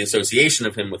to the association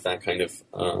of him with that kind of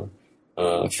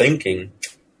thinking.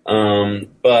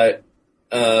 But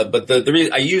the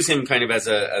reason I use him kind of as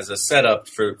a setup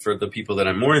for the people that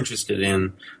I'm more interested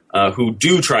in, who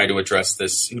do try to address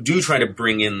this, who do try to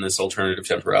bring in this alternative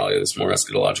temporality, this more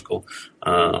eschatological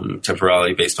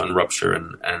temporality based on rupture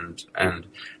and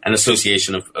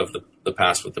association of the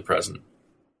past with the present.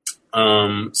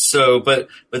 But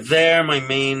there, my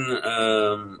main,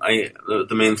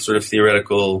 the main sort of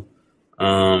theoretical,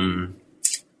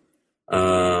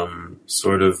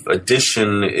 sort of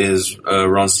addition is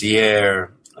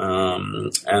Rancière,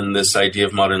 and this idea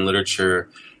of modern literature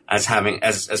as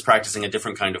practicing a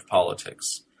different kind of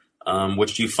politics,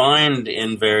 which you find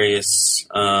in various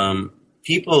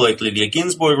people like Lydia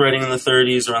Ginsburg writing in the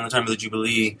 30s around the time of the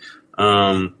Jubilee,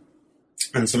 and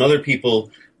some other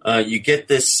people. You get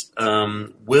this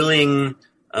willing,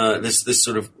 this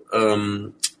sort of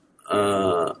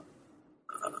a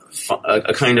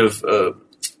kind of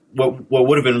what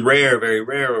would have been rare, very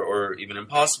rare, or even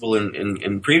impossible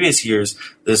in previous years.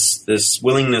 This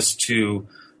willingness to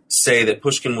say that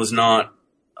Pushkin was not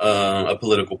a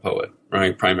political poet,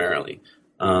 right? Primarily,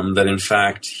 that in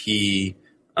fact he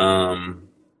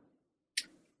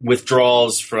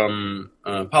withdraws from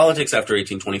politics after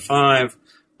 1825.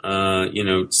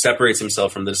 Separates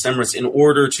himself from the Decembrists in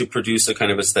order to produce a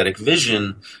kind of aesthetic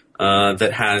vision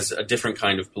that has a different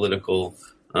kind of political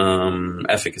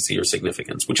efficacy or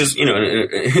significance, which is,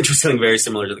 interesting, very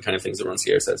similar to the kind of things that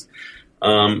Rancière says.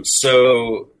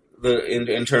 So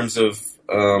in terms of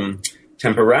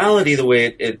temporality, the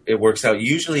way it works out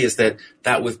usually is that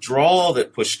withdrawal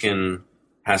that Pushkin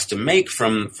has to make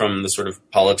from the sort of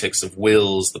politics of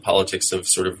wills, the politics of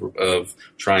sort of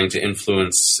trying to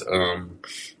influence,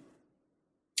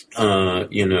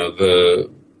 the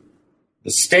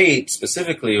state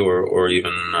specifically, or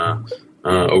even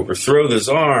overthrow the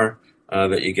Tsar,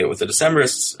 that you get with the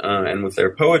Decembrists and with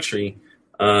their poetry.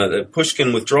 That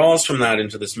Pushkin withdraws from that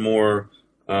into this more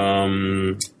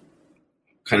kind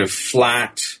of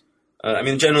flat.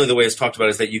 Generally the way it's talked about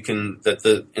is that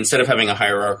instead of having a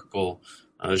hierarchical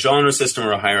genre system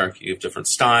or a hierarchy of different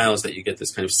styles, that you get this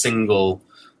kind of single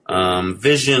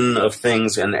vision of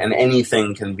things, and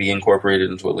anything can be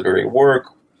incorporated into a literary work,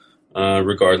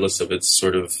 regardless of its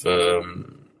sort of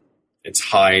its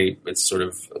sort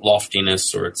of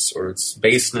loftiness or its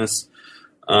baseness,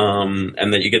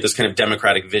 and that you get this kind of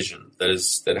democratic vision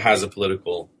that has a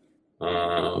political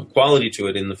quality to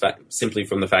it simply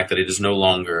from the fact that it is no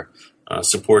longer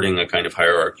supporting a kind of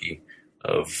hierarchy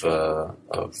of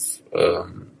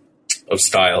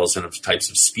styles and of types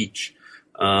of speech.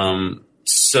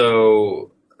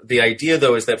 So the idea,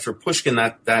 though, is that for Pushkin,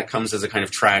 that comes as a kind of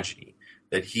tragedy,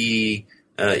 that he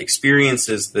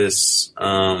experiences this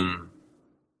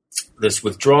this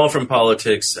withdrawal from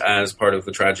politics as part of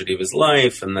the tragedy of his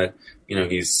life, and that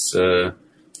he's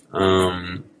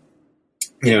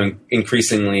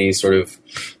increasingly sort of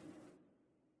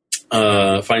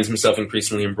finds himself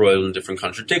increasingly embroiled in different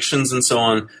contradictions and so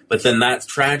on. But then that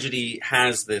tragedy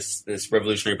has this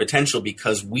revolutionary potential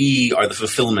because we are the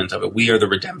fulfillment of it. We are the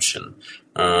redemption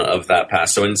of that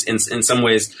past. So in some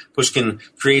ways, Pushkin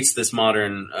creates this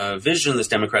modern vision, this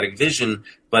democratic vision,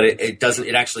 but it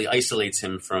actually isolates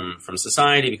him from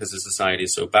society because the society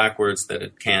is so backwards that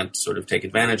it can't sort of take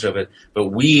advantage of it. But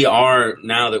we are,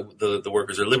 now that the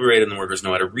workers are liberated and the workers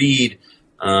know how to read,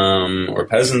 or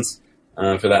peasants,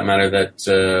 for that matter,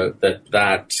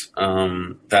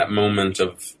 that moment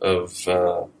of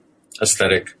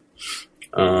aesthetic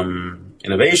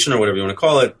innovation, or whatever you want to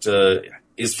call it,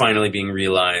 is finally being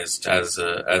realized as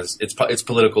its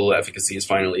political efficacy is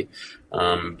finally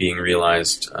being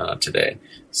realized today.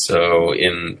 So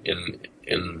in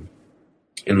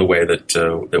the way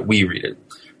that we read it.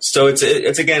 So it's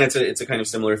a kind of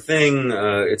similar thing.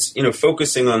 It's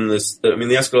focusing on this. The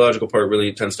eschatological part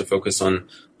really tends to focus on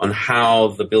how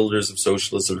the builders of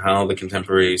socialism, how the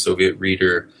contemporary Soviet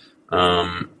reader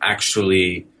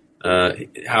actually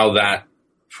how that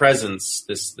presence,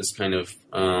 this kind of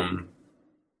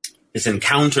this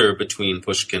encounter between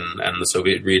Pushkin and the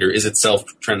Soviet reader is itself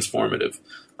transformative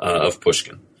of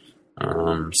Pushkin.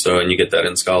 And you get that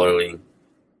in scholarly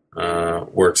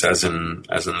works as in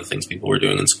the things people were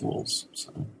doing in schools.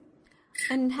 So.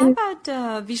 And how about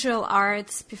visual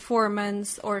arts,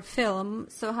 performance, or film?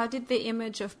 So how did the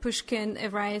image of Pushkin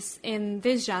arise in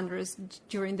these genres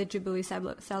during the Jubilee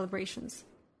celebrations?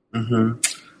 Mm-hmm.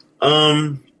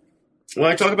 Well,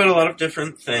 I talk about a lot of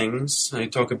different things. I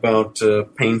talk about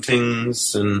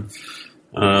paintings and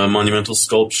monumental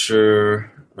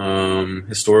sculpture,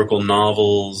 historical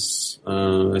novels,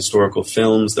 historical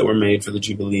films that were made for the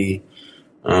Jubilee.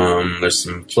 There's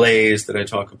some plays that I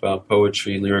talk about,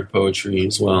 poetry, lyric poetry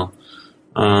as well.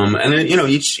 And then,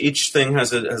 each thing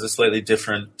has a slightly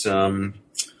different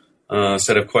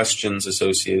set of questions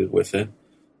associated with it.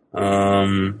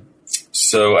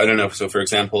 So I don't know. So, for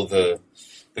example, the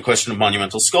question of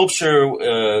monumental sculpture,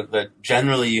 that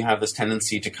generally you have this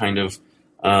tendency to kind of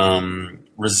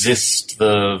resist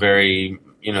the very,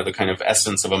 the kind of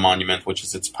essence of a monument, which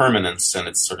is its permanence and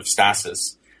its sort of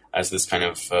stasis, as this kind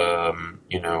of,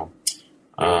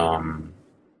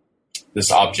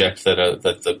 this object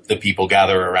that the people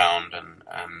gather around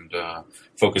and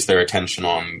focus their attention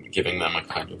on, giving them a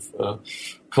kind of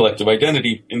collective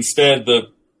identity. Instead, the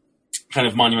kind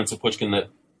of monuments of Pushkin that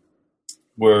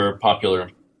were popular,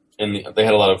 and they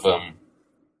had a lot of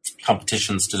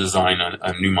competitions to design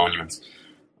new monuments,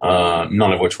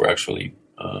 none of which were actually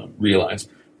realized.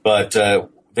 But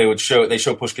they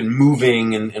show Pushkin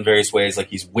moving in various ways, like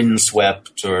he's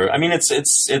windswept, or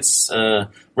it's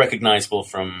recognizable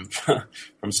from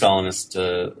Stalinist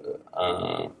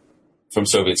from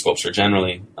Soviet sculpture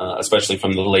generally, especially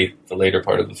from the later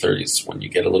part of the 30s, when you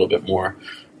get a little bit more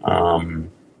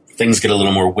things get a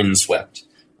little more windswept.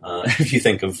 If you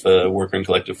think of Worker and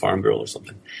Collective Farm Girl or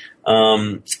something.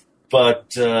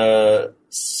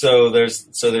 So there's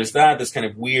this kind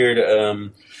of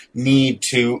weird need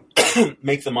to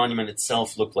make the monument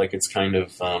itself look like it's kind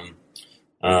of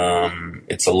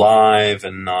it's alive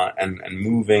and not and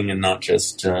moving and not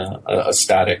just a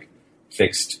static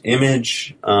fixed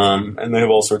image. And they have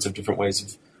all sorts of different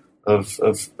ways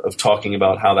of talking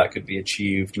about how that could be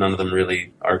achieved. None of them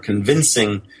really are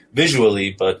convincing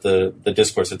visually, but the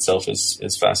discourse itself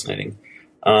is fascinating.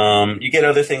 You get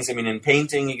other things. In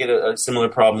painting, you get a similar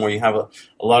problem where you have a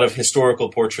lot of historical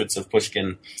portraits of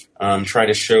Pushkin try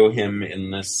to show him in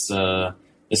this kind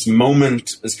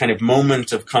of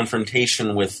moment of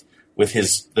confrontation with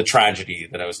the tragedy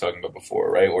that I was talking about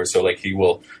before, right? Or so, like, he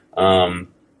will.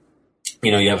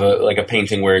 You have a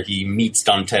painting where he meets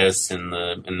Dantes in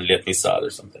the Letny Sad or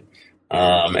something,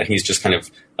 and he's just kind of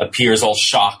appears all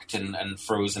shocked and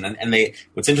frozen. And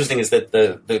what's interesting is that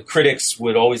the critics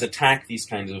would always attack these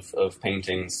kinds of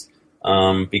paintings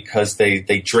because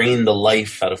they drain the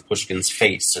life out of Pushkin's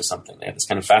face or something. They have this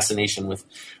kind of fascination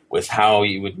with how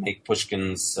you would make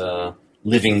Pushkin's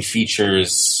living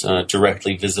features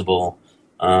directly visible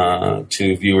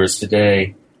to viewers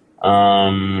today.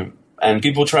 And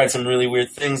people tried some really weird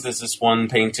things. There's this one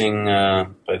painting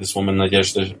by this woman,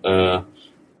 Nadezhda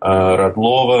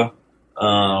Radlova,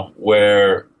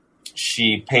 where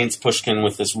she paints Pushkin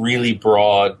with this really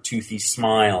broad, toothy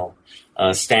smile,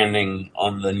 standing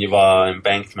on the Neva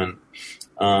embankment.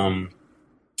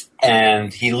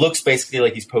 And he looks basically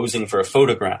like he's posing for a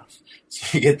photograph.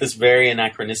 So you get this very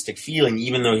anachronistic feeling,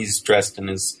 even though he's dressed in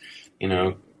his,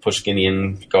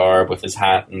 Pushkinian garb with his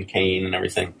hat and cane and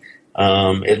everything.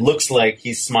 It looks like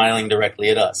he's smiling directly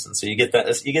at us, and so you get that.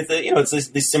 It's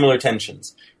these similar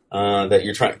tensions that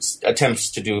you're trying attempts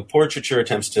to do portraiture,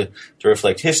 attempts to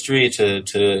reflect history, to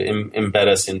embed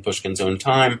us in Pushkin's own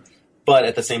time, but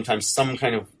at the same time some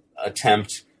kind of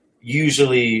attempt,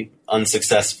 usually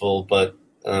unsuccessful, but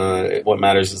what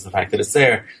matters is the fact that it's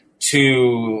there,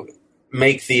 to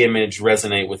make the image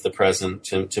resonate with the present,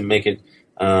 to make it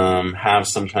have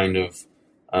some kind of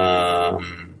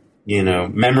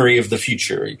memory of the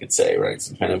future, you could say, right?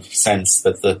 Some kind of sense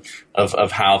that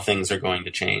of how things are going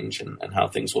to change and how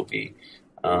things will be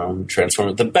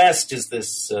transformed. The best is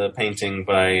this painting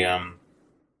by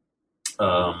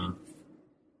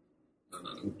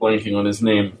blanking on his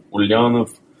name,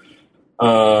 Ulyanov.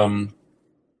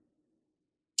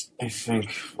 I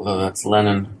think, although that's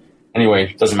Lenin.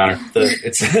 Anyway, doesn't matter.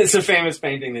 It's a famous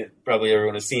painting that probably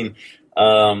everyone has seen,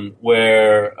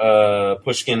 where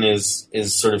Pushkin is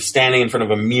sort of standing in front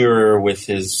of a mirror with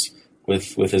his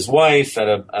wife at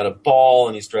a ball,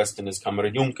 and he's dressed in his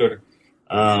Kammerjunker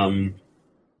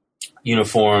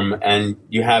uniform, and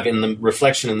you have in the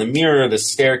reflection in the mirror this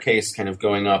staircase kind of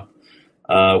going up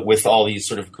with all these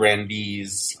sort of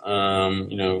grandees,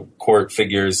 court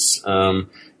figures,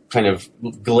 kind of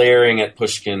glaring at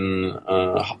Pushkin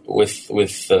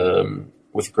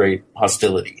with great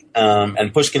hostility,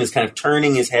 and Pushkin is kind of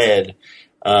turning his head,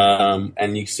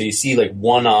 and you see like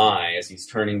one eye as he's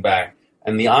turning back,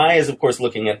 and the eye is of course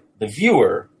looking at the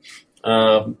viewer,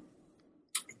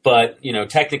 but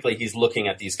technically he's looking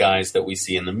at these guys that we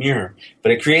see in the mirror.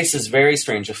 But it creates this very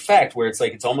strange effect where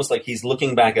it's almost like he's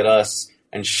looking back at us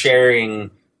and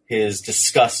sharing his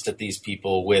disgust at these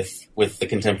people with the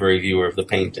contemporary viewer of the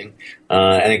painting.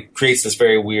 And it creates this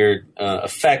very weird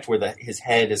effect where his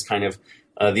head is kind of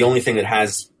the only thing that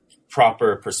has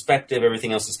proper perspective.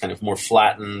 Everything else is kind of more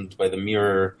flattened by the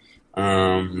mirror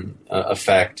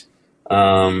effect.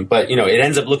 But it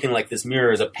ends up looking like this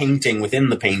mirror is a painting within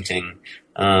the painting.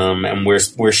 And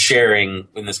we're sharing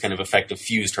in this kind of effect of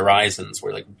fused horizons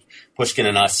where like Pushkin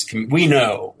and us,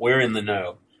 we're in the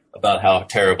know about how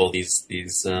terrible these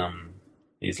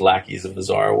lackeys of the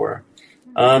Tsar were.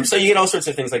 So you get all sorts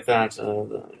of things like that,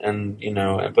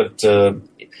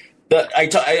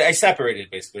 I separated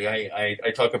basically.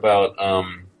 I talk about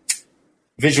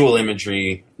visual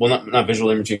imagery. Well, not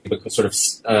visual imagery, but sort of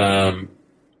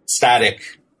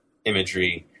static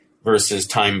imagery versus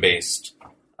time-based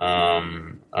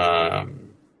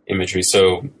imagery.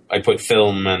 So I put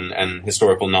film and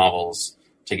historical novels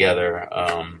together.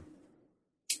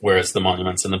 Whereas the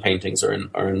monuments and the paintings are in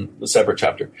a separate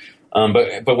chapter.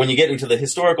 But when you get into the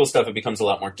historical stuff, it becomes a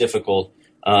lot more difficult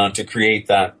to create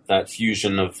that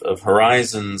fusion of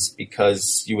horizons,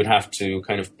 because you would have to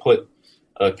kind of put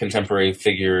a contemporary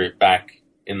figure back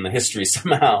in the history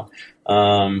somehow.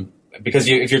 Because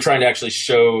if you're trying to actually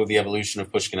show the evolution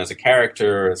of Pushkin as a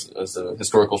character, as a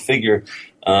historical figure,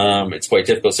 it's quite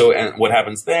difficult. So, and what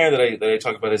happens there that I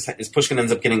talk about is Pushkin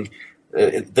ends up getting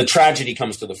the tragedy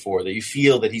comes to the fore, that you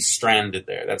feel that he's stranded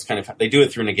there. That's kind of, they do it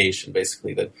through negation,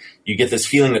 basically, that you get this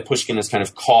feeling that Pushkin is kind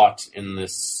of caught in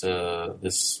this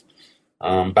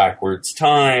backwards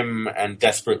time and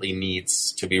desperately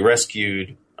needs to be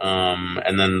rescued.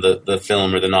 And then the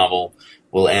film or the novel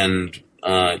will end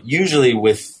usually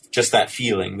with just that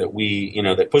feeling that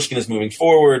that Pushkin is moving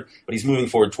forward, but he's moving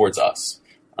forward towards us,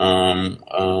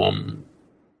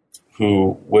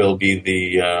 who will be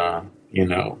the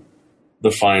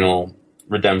final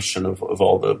redemption of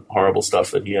all the horrible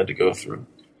stuff that he had to go through.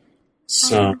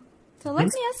 So let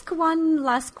me ask one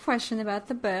last question about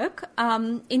the book.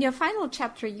 In your final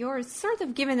chapter, you're sort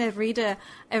of giving the reader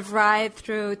a ride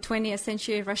through 20th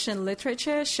century Russian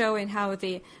literature, showing how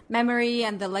the memory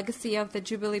and the legacy of the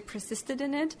Jubilee persisted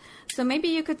in it. So maybe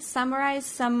you could summarize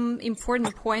some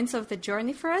important points of the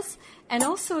journey for us, and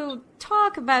also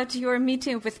talk about your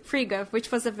meeting with Prigov, which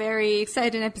was a very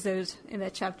exciting episode in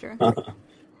that chapter.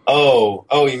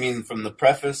 Oh, you mean from the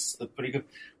preface, the Prigov?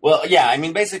 Well, yeah, I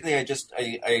mean, basically, I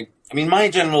mean, my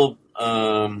general,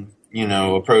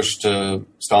 approach to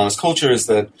Stalinist culture is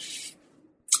that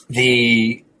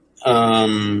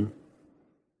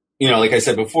like I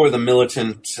said before, the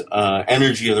militant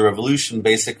energy of the revolution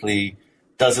basically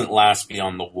doesn't last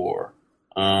beyond the war.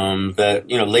 That,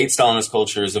 late Stalinist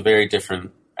culture is a very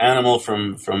different animal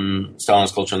from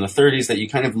Stalinist culture in the 30s, that you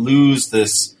kind of lose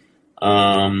this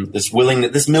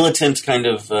militant kind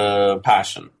of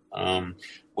passion.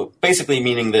 Basically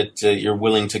meaning that you're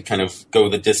willing to kind of go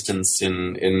the distance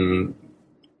in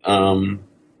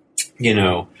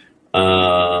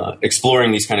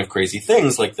exploring these kind of crazy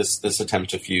things, like this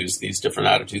attempt to fuse these different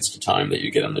attitudes to time that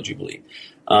you get on the Jubilee.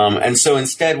 And so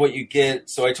instead what you get,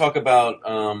 so I talk about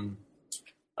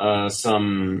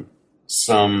some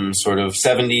some sort of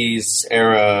 70s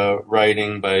era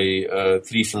writing by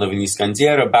Trifon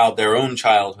Levinsky about their own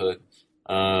childhood.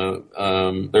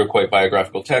 They're quite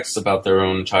biographical texts about their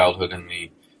own childhood and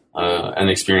the and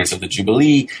experience of the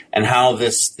Jubilee, and how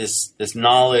this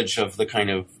knowledge of the kind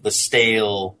of the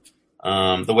stale,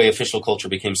 the way official culture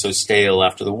became so stale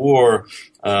after the war,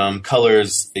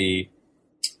 colors the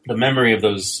memory of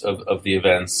those of the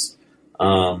events.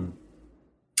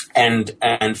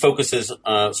 And focuses,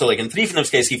 so like in Trifonov's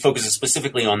case, he focuses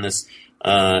specifically on this,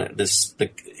 the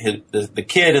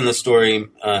kid in the story,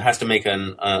 has to make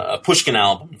a Pushkin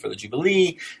album for the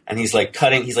Jubilee, and he's like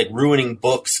ruining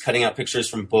books, cutting out pictures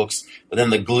from books, but then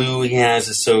the glue he has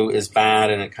is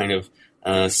bad, and it kind of,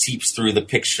 seeps through the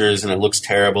pictures, and it looks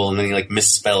terrible, and then he like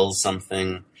misspells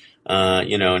something,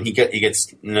 and he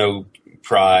gets no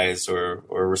prize or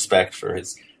respect for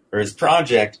his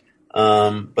project.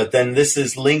 But then this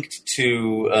is linked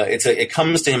to, it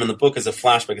comes to him in the book as a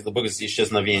flashback, because the book is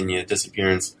Исчезновение,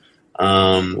 disappearance,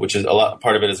 which is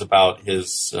part of it is about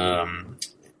his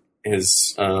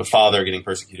father getting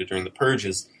persecuted during the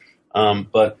purges.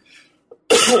 But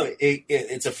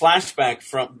it's a flashback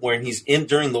from where he's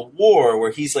during the war,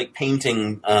 where he's like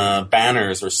painting,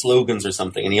 banners or slogans or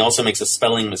something. And he also makes a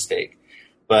spelling mistake.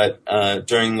 But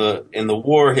in the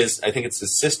war, I think it's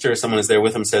his sister, someone is there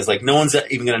with him, says like, no one's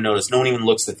even going to notice. No one even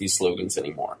looks at these slogans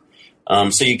anymore.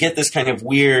 So you get this kind of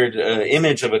weird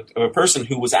image of a person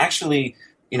who was actually,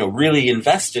 really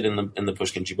invested in the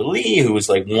Pushkin Jubilee, who was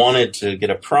like wanted to get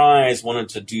a prize, wanted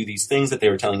to do these things that they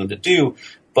were telling him to do,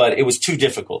 but it was too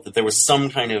difficult. That there was some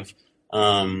kind of,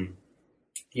 that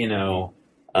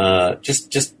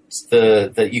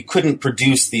you couldn't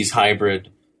produce these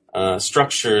hybrid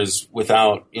structures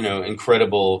without,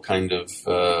 incredible kind of,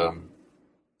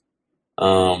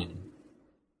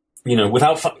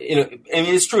 without,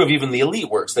 it's true of even the elite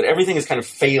works, that everything is kind of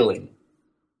failing,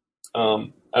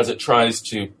 as it tries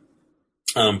to,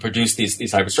 produce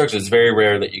these hybrid structures. It's very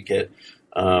rare that you get,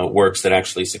 works that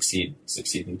actually succeed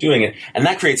in doing it. And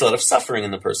that creates a lot of suffering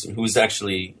in the person who's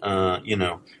actually,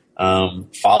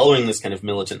 following this kind of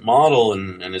militant model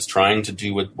and is trying to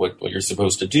do what you're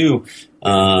supposed to do,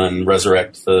 and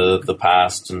resurrect the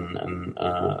past and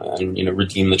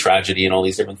redeem the tragedy and all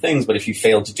these different things. But if you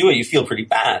fail to do it, you feel pretty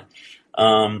bad.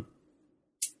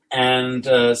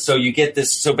 So you get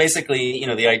this. So basically,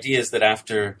 the idea is that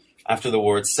after the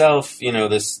war itself,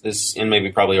 this, and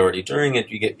maybe probably already during it,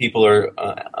 you get people are,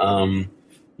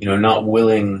 not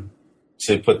willing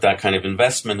to put that kind of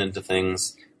investment into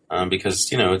things. Because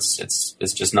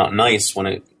it's just not nice when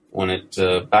it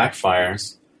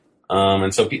backfires,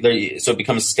 and so it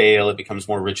becomes stale, it becomes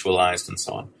more ritualized, and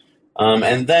so on.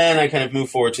 And then I kind of move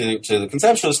forward to the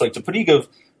conceptualists, like to Prigov,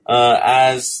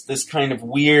 as this kind of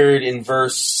weird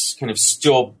inverse, kind of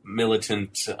still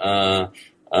militant,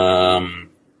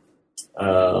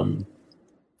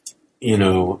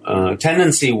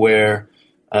 tendency where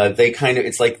they kind of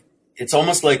it's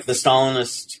almost like the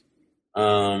Stalinist.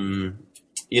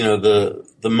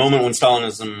 The moment when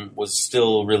Stalinism was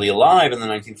still really alive in the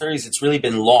 1930s, it's really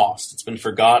been lost. It's been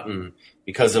forgotten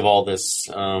because of all this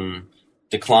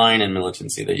decline in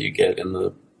militancy that you get in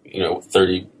the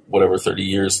 40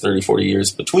 years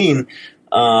between.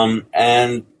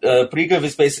 And Prigov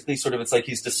is basically sort of, it's like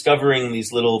he's discovering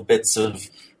these little bits of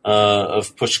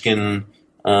Pushkin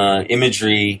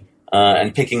imagery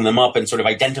and picking them up and sort of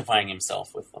identifying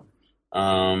himself with them.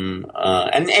 And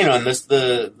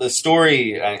the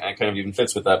story I kind of even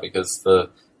fits with that, because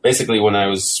basically when I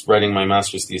was writing my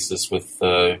master's thesis with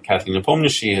Kathy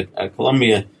Nepomniachtchi at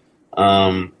Columbia,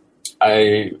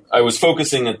 I was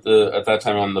focusing at that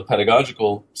time on the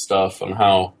pedagogical stuff, on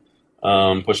how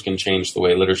Pushkin changed the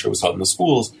way literature was taught in the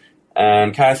schools.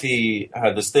 And Kathy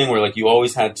had this thing where like you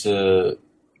always had to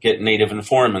get native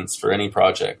informants for any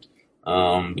project,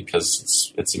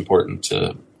 because it's important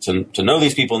to know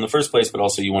these people in the first place, but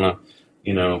also you want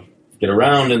to, get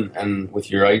around and with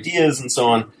your ideas and so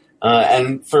on.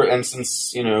 And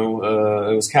since, it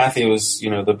was Kathy, it was,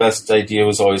 the best idea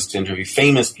was always to interview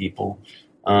famous people.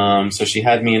 So she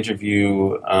had me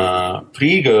interview,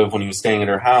 Prigov when he was staying at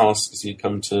her house, because he'd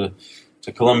come to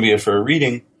Columbia for a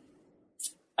reading.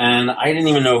 And I didn't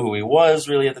even know who he was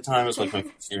really at the time. It was like my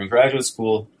first year in graduate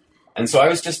school. And so I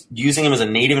was just using him as a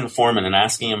native informant and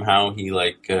asking him how he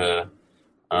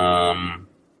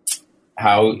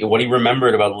what he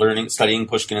remembered about studying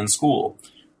Pushkin in school.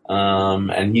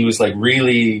 And he was like,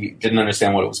 really didn't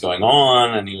understand what was going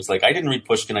on. And he was like, I didn't read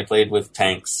Pushkin. I played with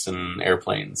tanks and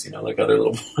airplanes, like other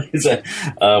little boys.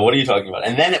 What are you talking about?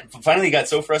 And then it finally got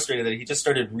so frustrated that he just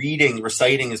started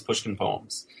reciting his Pushkin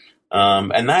poems.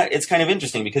 And that it's kind of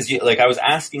interesting because I was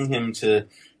asking him to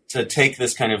to take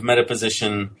this kind of meta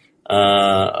position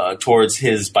towards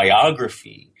his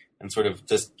biography and sort of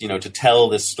just, to tell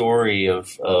this story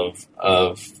of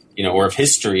or of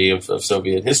history, of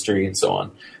Soviet history and so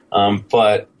on.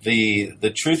 But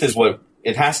the truth is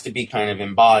it has to be kind of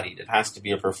embodied. It has to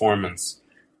be a performance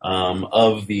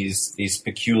of these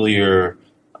peculiar,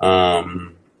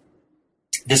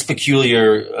 this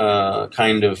peculiar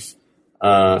kind of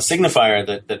signifier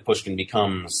that Pushkin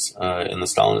becomes in the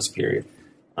Stalinist period.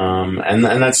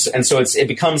 It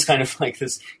becomes kind of like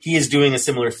this. He is doing a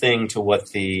similar thing to what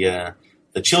the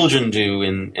children do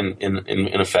in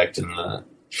effect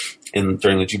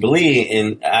during the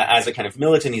Jubilee. As a kind of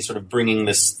militant, he's sort of bringing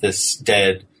this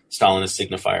dead Stalinist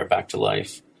signifier back to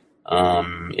life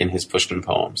in his Pushkin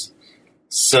poems.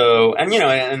 So, I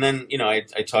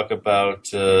talk about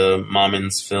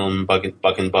Mamin's film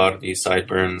Bakkenbardi,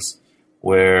 Sideburns,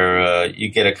 where you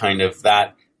get a kind of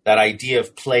that idea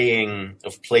of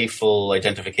playful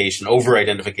identification,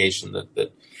 over-identification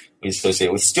that we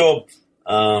associate with Stjob,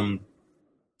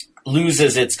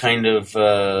 loses its kind of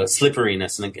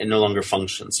slipperiness and no longer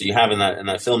functions. So you have in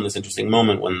that film this interesting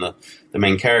moment when the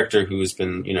main character, who's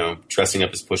been dressing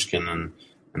up as Pushkin and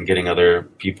getting other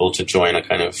people to join a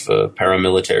kind of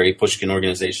paramilitary Pushkin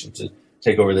organization to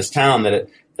take over this town, that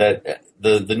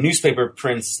the newspaper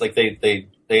prints, like they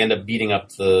end up beating up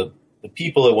the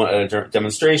people at a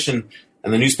demonstration,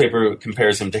 and the newspaper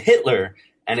compares him to Hitler,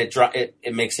 and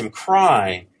it makes him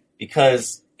cry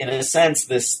because, in a sense,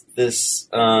 this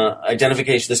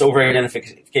identification, this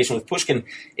over-identification with Pushkin,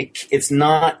 it's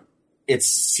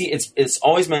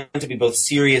always meant to be both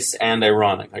serious and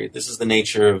ironic. Right? This is the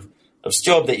nature of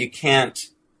Stjob, that you can't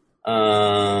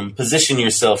position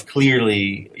yourself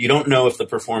clearly. You don't know if the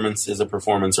performance is a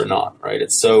performance or not. Right?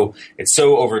 It's so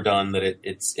overdone that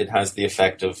it has the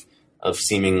effect of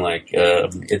seeming like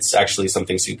it's actually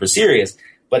something super serious.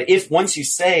 But if once you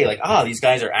say like, these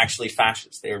guys are actually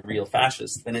fascists, they are real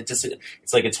fascists, then it's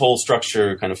like its whole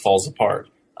structure kind of falls apart,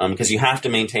 because you have to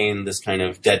maintain this kind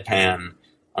of deadpan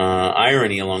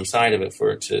irony alongside of it for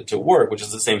it to work, which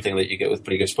is the same thing that you get with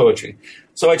Prigog's poetry.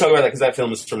 So I talk about that because that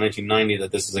film is from 1990,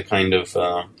 that this is a kind of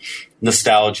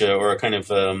nostalgia, or a kind of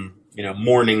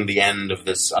mourning the end of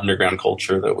this underground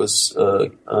culture that was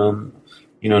no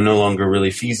longer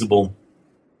really feasible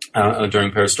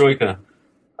during Perestroika.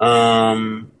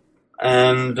 But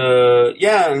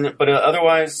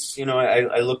otherwise,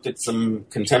 I looked at some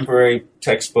contemporary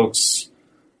textbooks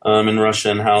in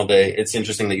Russia, and how it's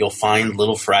interesting that you'll find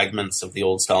little fragments of the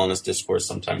old Stalinist discourse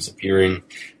sometimes appearing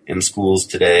in schools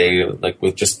today, like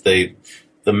with just the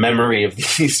memory of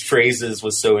these phrases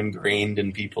was so ingrained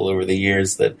in people over the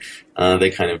years that they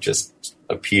kind of just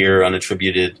appear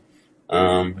unattributed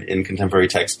in contemporary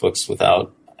textbooks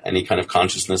without any kind of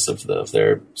consciousness of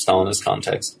their Stalinist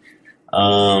context.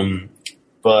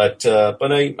 But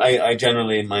I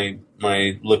generally, my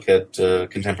look at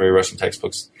contemporary Russian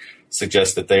textbooks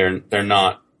suggests that they're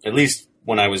not, at least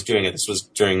when I was doing it, this was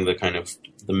during the kind of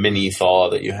the mini thaw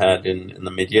that you had in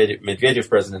the Medvedev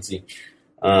presidency.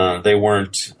 They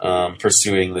weren't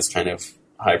pursuing this kind of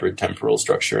hybrid temporal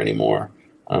structure anymore,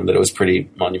 that it was pretty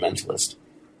monumentalist,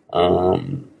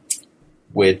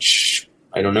 which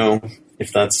I don't know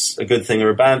if that's a good thing or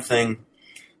a bad thing.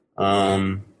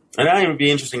 And it would be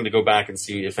interesting to go back and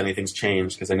see if anything's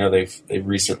changed, because I know they've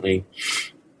recently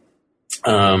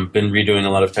been redoing a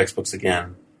lot of textbooks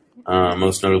again,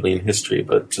 most notably in history.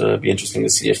 But it'd be interesting to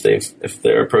see if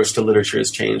their approach to literature has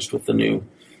changed with the new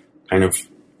kind of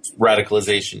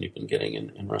radicalization you've been getting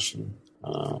in Russian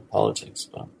politics.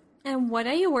 But. And what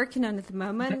are you working on at the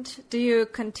moment? Do you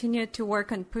continue to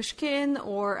work on Pushkin,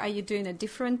 or are you doing a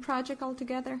different project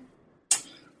altogether?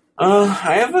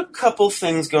 I have a couple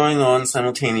things going on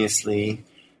simultaneously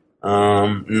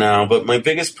now, but my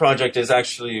biggest project is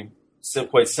actually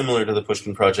quite similar to the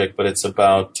Pushkin project, but it's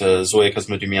about Zoya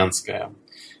Kosmodemyanskaya.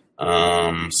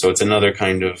 So it's another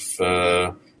kind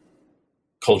of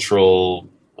cultural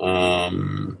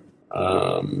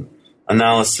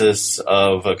analysis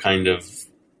of a kind of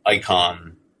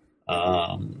icon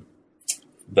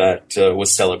that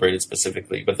was celebrated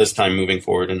specifically, but this time moving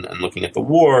forward and looking at the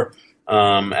war.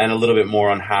 And a little bit more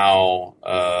on how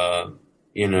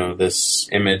this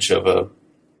image of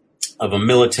a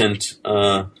militant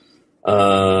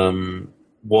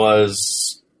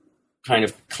was kind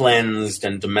of cleansed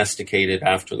and domesticated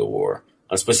after the war,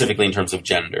 specifically in terms of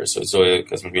gender. So Zoya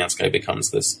Kosmodemyanskaya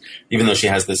becomes this, even though she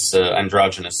has this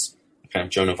androgynous kind of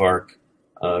Joan of Arc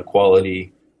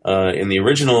quality in the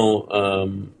original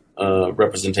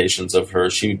representations of her,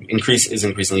 she is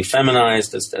increasingly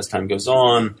feminized as time goes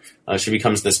on. She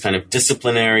becomes this kind of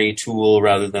disciplinary tool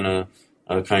rather than a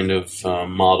a kind of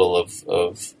model of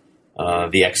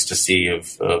the ecstasy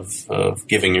of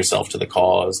giving yourself to the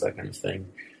cause, that kind of thing.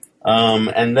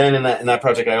 And then in that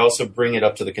project, I also bring it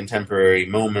up to the contemporary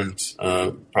moment.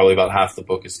 Probably about half the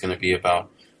book is going to be about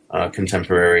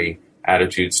contemporary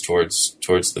attitudes towards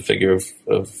the figure of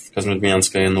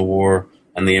Kazimierz in the war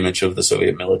and the image of the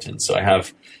Soviet militant. So I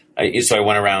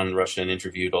went around Russia and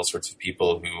interviewed all sorts of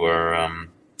people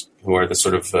who are the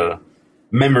sort of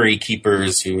memory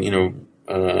keepers who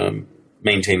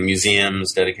maintain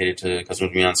museums dedicated to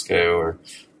Kazimierz or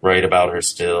write about her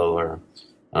still, or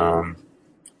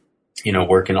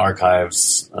work in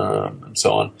archives and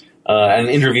so on, and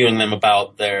interviewing them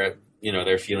about their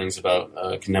feelings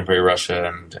about contemporary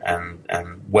Russia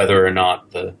and whether or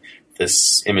not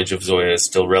this image of Zoya is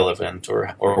still relevant,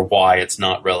 or why it's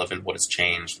not relevant, what has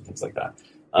changed, and things like that.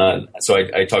 So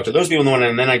I talked to those people,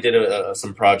 and then I did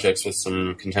some projects with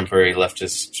some contemporary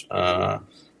leftist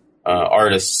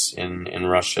artists in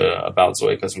Russia about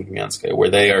Zoya Kazimierz, where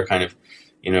they are kind of,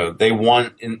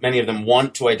 many of them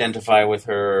want to identify with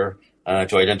her,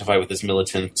 to identify with this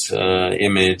militant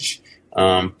image,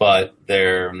 but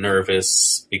they're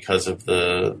nervous because of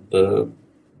the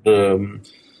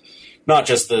not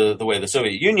just the way the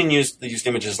Soviet Union used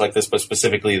images like this, but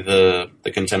specifically the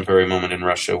contemporary moment in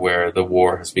Russia, where the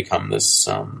war has become this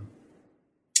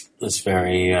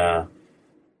very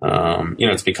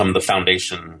it's become the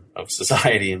foundation of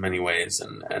society in many ways,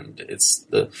 and it's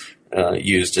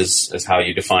used as how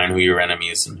you define who your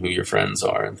enemies and who your friends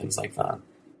are and things like that.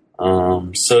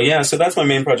 So that's my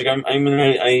main project.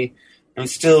 I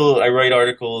write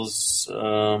articles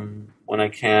when I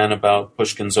can about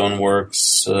Pushkin's own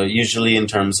works, usually in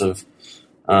terms of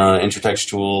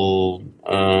intertextual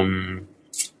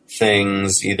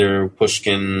things, either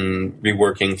Pushkin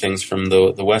reworking things from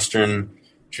the Western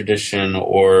tradition,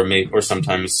 or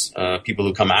sometimes people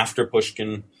who come after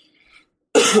Pushkin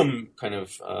kind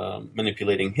of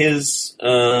manipulating his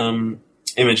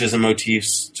images and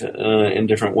motifs in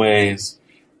different ways.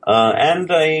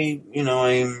 And I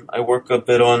work a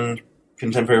bit on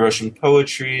contemporary Russian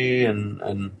poetry,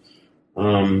 and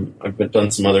I've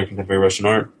done some other contemporary Russian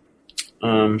art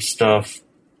stuff.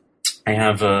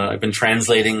 I've been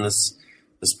translating this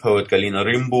poet Galina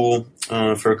Rimbu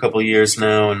for a couple of years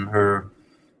now, and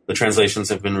the translations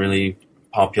have been really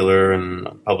popular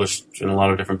and published in a lot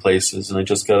of different places. And I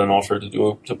just got an offer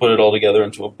to put it all together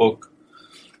into a book.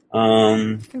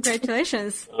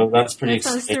 Congratulations! So that's pretty. That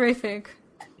sounds terrific.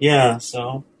 Yeah,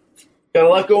 so got a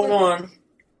lot going on.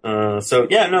 That's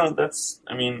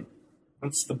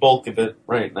the bulk of it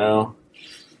right now.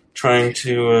 Trying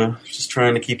to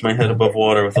keep my head above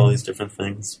water with all these different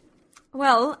things.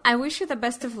 Well, I wish you the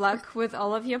best of luck with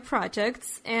all of your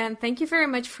projects, and thank you very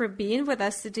much for being with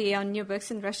us today on New Books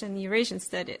in Russian and Eurasian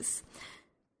Studies.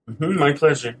 My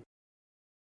pleasure.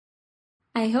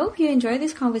 I hope you enjoyed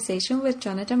this conversation with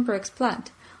Jonathan Brooks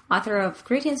Platt, author of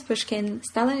Greetings Pushkin,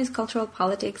 Stalinist Cultural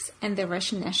Politics, and the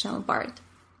Russian National Bard.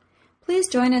 Please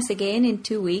join us again in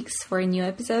 2 weeks for a new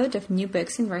episode of New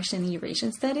Books in Russian and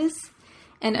Eurasian Studies.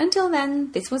 And until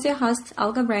then, this was your host,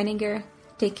 Olga Breininger.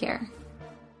 Take care.